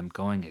risk of them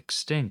going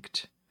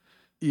extinct.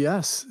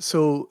 Yes.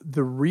 So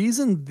the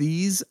reason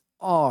these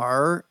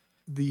are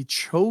the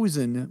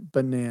chosen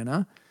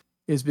banana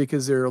is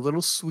because they're a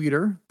little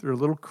sweeter, they're a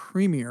little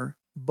creamier,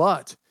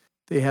 but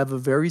they have a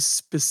very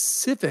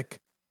specific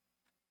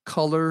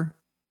color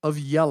of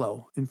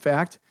yellow. In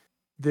fact,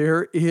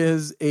 there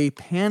is a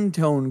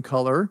Pantone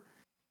color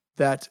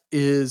that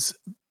is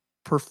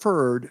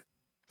preferred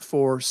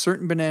for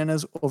certain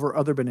bananas over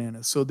other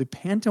bananas. So the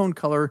Pantone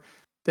color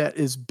that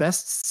is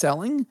best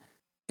selling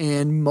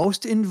and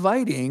most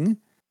inviting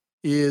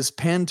is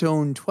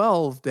Pantone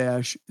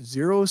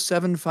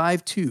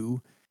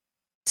 12-0752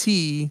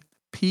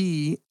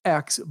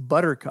 TPX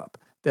Buttercup.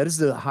 That is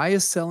the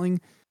highest selling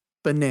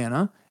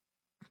banana.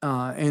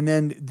 And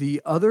then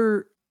the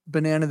other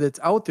banana that's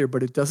out there,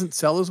 but it doesn't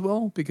sell as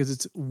well because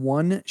it's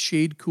one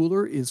shade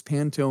cooler, is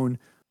Pantone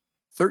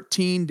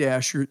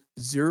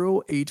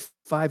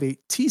 13-0858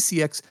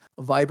 TCX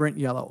Vibrant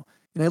Yellow.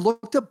 And I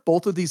looked up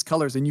both of these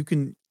colors, and you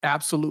can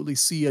absolutely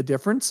see a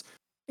difference.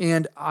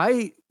 And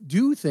I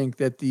do think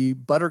that the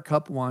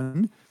Buttercup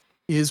one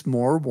is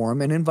more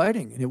warm and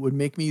inviting. And it would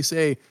make me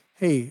say,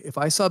 hey, if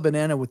I saw a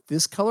banana with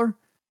this color,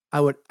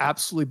 I would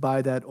absolutely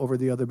buy that over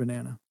the other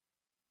banana.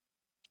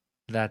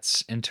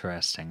 That's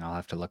interesting. I'll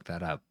have to look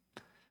that up.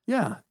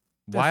 Yeah.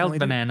 Wild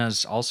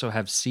bananas also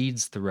have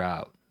seeds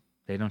throughout.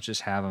 They don't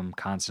just have them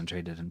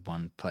concentrated in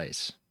one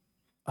place.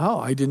 Oh,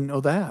 I didn't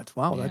know that.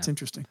 Wow, that's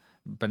interesting.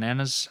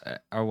 Bananas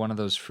are one of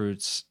those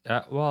fruits,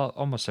 well,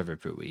 almost every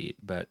fruit we eat,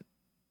 but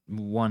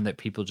one that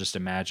people just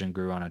imagine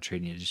grew on a tree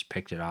and you just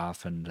picked it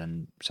off, and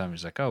then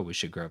somebody's like, oh, we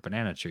should grow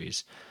banana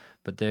trees.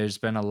 But there's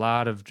been a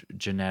lot of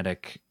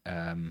genetic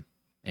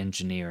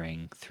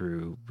engineering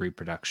through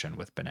reproduction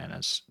with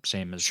bananas,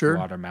 same as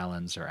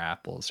watermelons or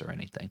apples or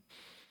anything.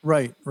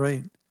 Right,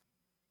 right.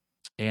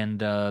 And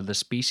the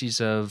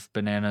species of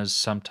bananas,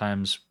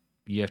 sometimes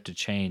you have to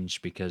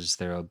change because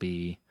there'll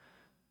be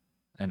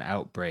an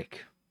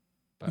outbreak.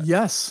 But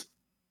yes,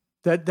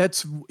 that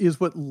is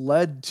what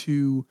led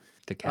to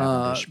The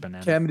Cavendish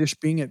banana. Cavendish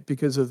being it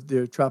because of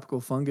the tropical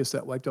fungus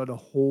that wiped out a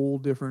whole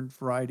different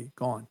variety.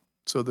 Gone.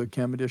 So the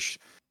Cavendish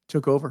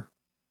took over.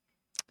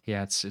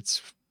 Yeah,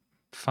 it's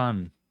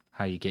fun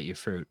how you get your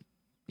fruit,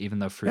 even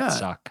though fruits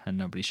suck and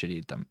nobody should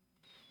eat them.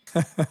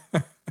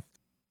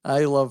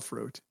 I love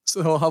fruit.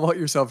 So how about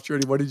yourself,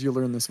 Jordy? What did you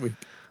learn this week?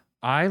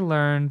 I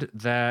learned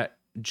that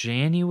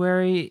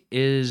January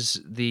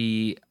is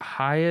the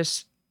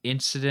highest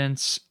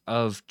incidence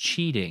of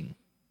cheating,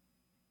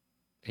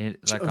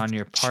 on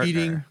your partner.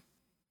 Cheating.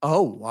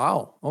 Oh,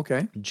 wow.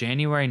 Okay.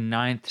 January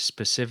 9th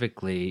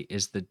specifically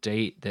is the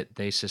date that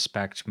they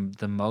suspect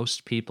the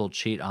most people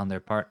cheat on their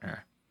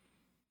partner.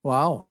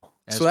 Wow.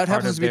 So that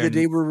happens to be the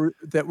day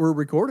that we're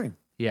recording.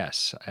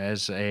 Yes.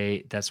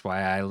 That's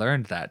why I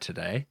learned that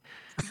today.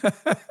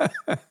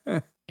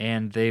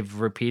 And they've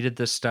repeated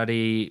the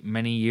study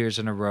many years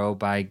in a row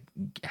by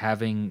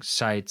having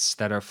sites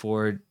that are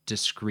for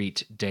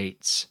discrete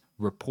dates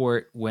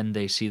report when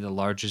they see the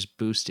largest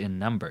boost in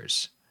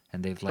numbers.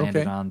 And they've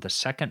landed on the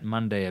second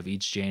Monday of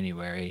each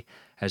January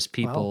as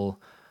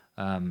people,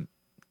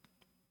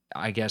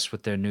 I guess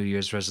with their New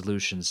Year's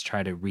resolutions,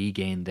 try to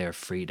regain their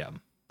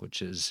freedom,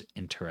 which is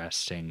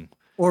interesting.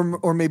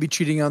 Or maybe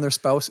cheating on their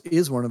spouse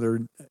is one of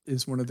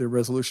their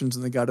resolutions,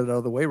 and they got it out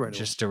of the way right away.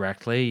 Just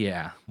directly,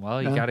 yeah.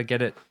 Well, you got to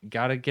get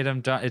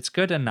them done. It's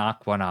good to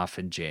knock one off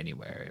in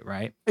January,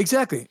 right?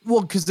 Exactly.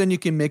 Well, because then you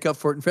can make up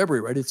for it in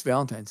February, right? It's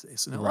Valentine's Day,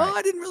 so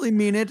I didn't really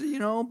mean it,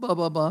 blah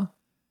blah blah.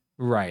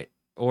 Right.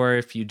 Or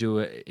if you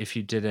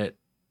did it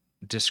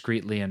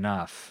discreetly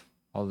enough,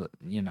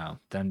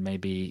 then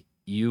maybe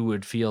you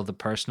would feel the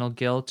personal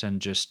guilt and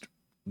just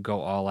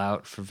go all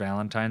out for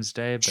Valentine's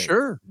Day,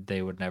 but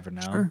they would never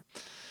know. Sure.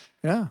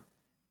 Yeah.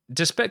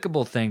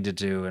 Despicable thing to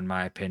do, in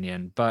my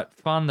opinion, but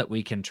fun that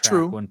we can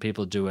track when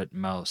people do it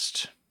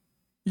most.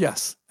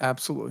 Yes,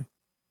 absolutely.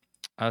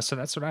 So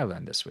that's what I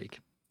learned this week.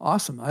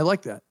 Awesome. I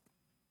like that.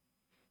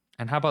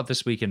 And how about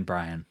this week in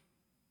Brian?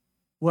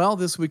 Well,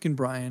 this week in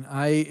Brian,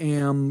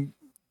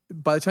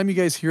 by the time you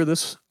guys hear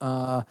this,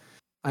 I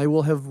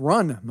will have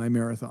run my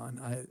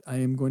marathon. I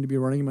am going to be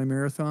running my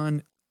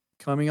marathon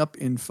coming up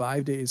in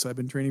 5 days. I've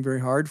been training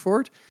very hard for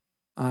it.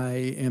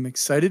 I am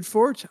excited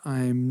for it.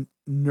 I'm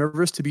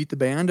nervous to beat the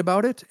band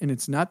about it. And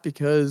it's not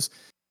because,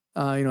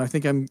 I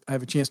think I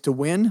have a chance to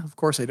win. Of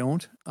course I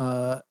don't.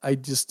 I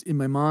just, in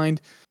my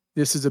mind,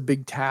 this is a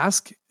big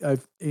task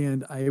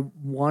and I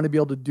want to be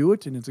able to do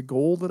it. And it's a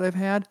goal that I've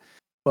had,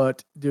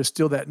 but there's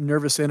still that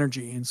nervous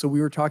energy. And so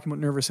we were talking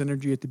about nervous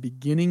energy at the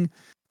beginning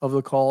of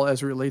the call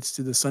as it relates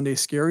to the Sunday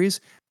Scaries.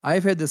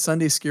 I've had the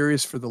Sunday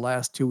Scaries for the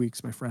last 2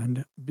 weeks, my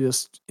friend,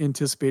 just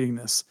anticipating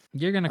this.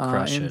 You're going to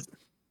crush it.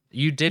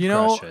 You did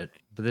crush it,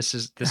 but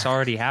this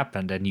already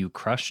happened and you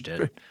crushed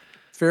it.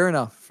 Fair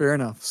enough.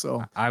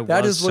 So I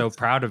was so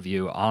proud of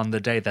you on the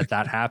day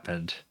that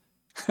happened.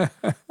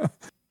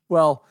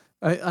 Well,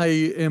 I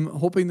am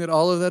hoping that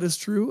all of that is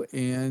true.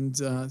 And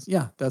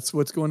that's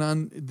what's going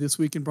on this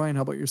week. And Brian,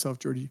 how about yourself,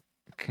 Jordy?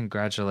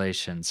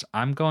 Congratulations.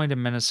 I'm going to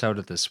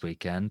Minnesota this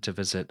weekend to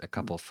visit a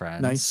couple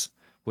friends. Nice.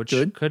 Which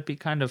could be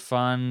kind of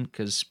fun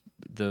because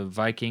the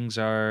Vikings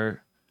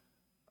are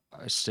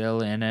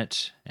still in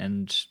it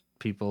and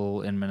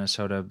people in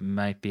Minnesota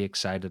might be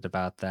excited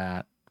about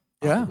that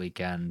on the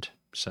weekend.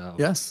 So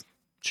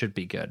should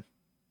be good.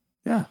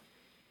 Yeah,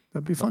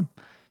 that'd be fun.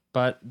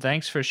 But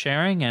thanks for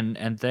sharing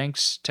and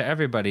thanks to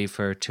everybody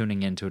for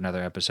tuning in to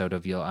another episode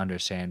of You'll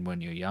Understand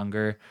When You're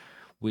Younger.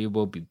 We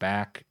will be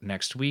back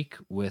next week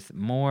with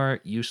more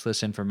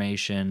useless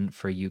information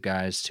for you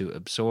guys to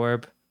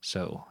absorb,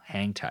 so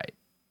hang tight.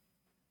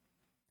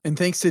 And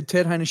thanks to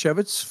Ted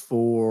Heineshevitz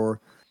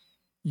for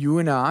You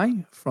and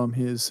I from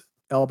his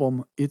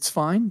album It's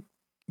Fine.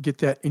 Get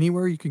that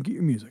anywhere you can get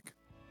your music.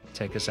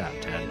 Take us out,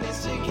 Ted.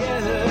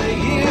 Together,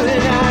 you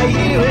and I,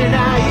 you and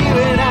I,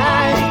 you and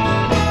I.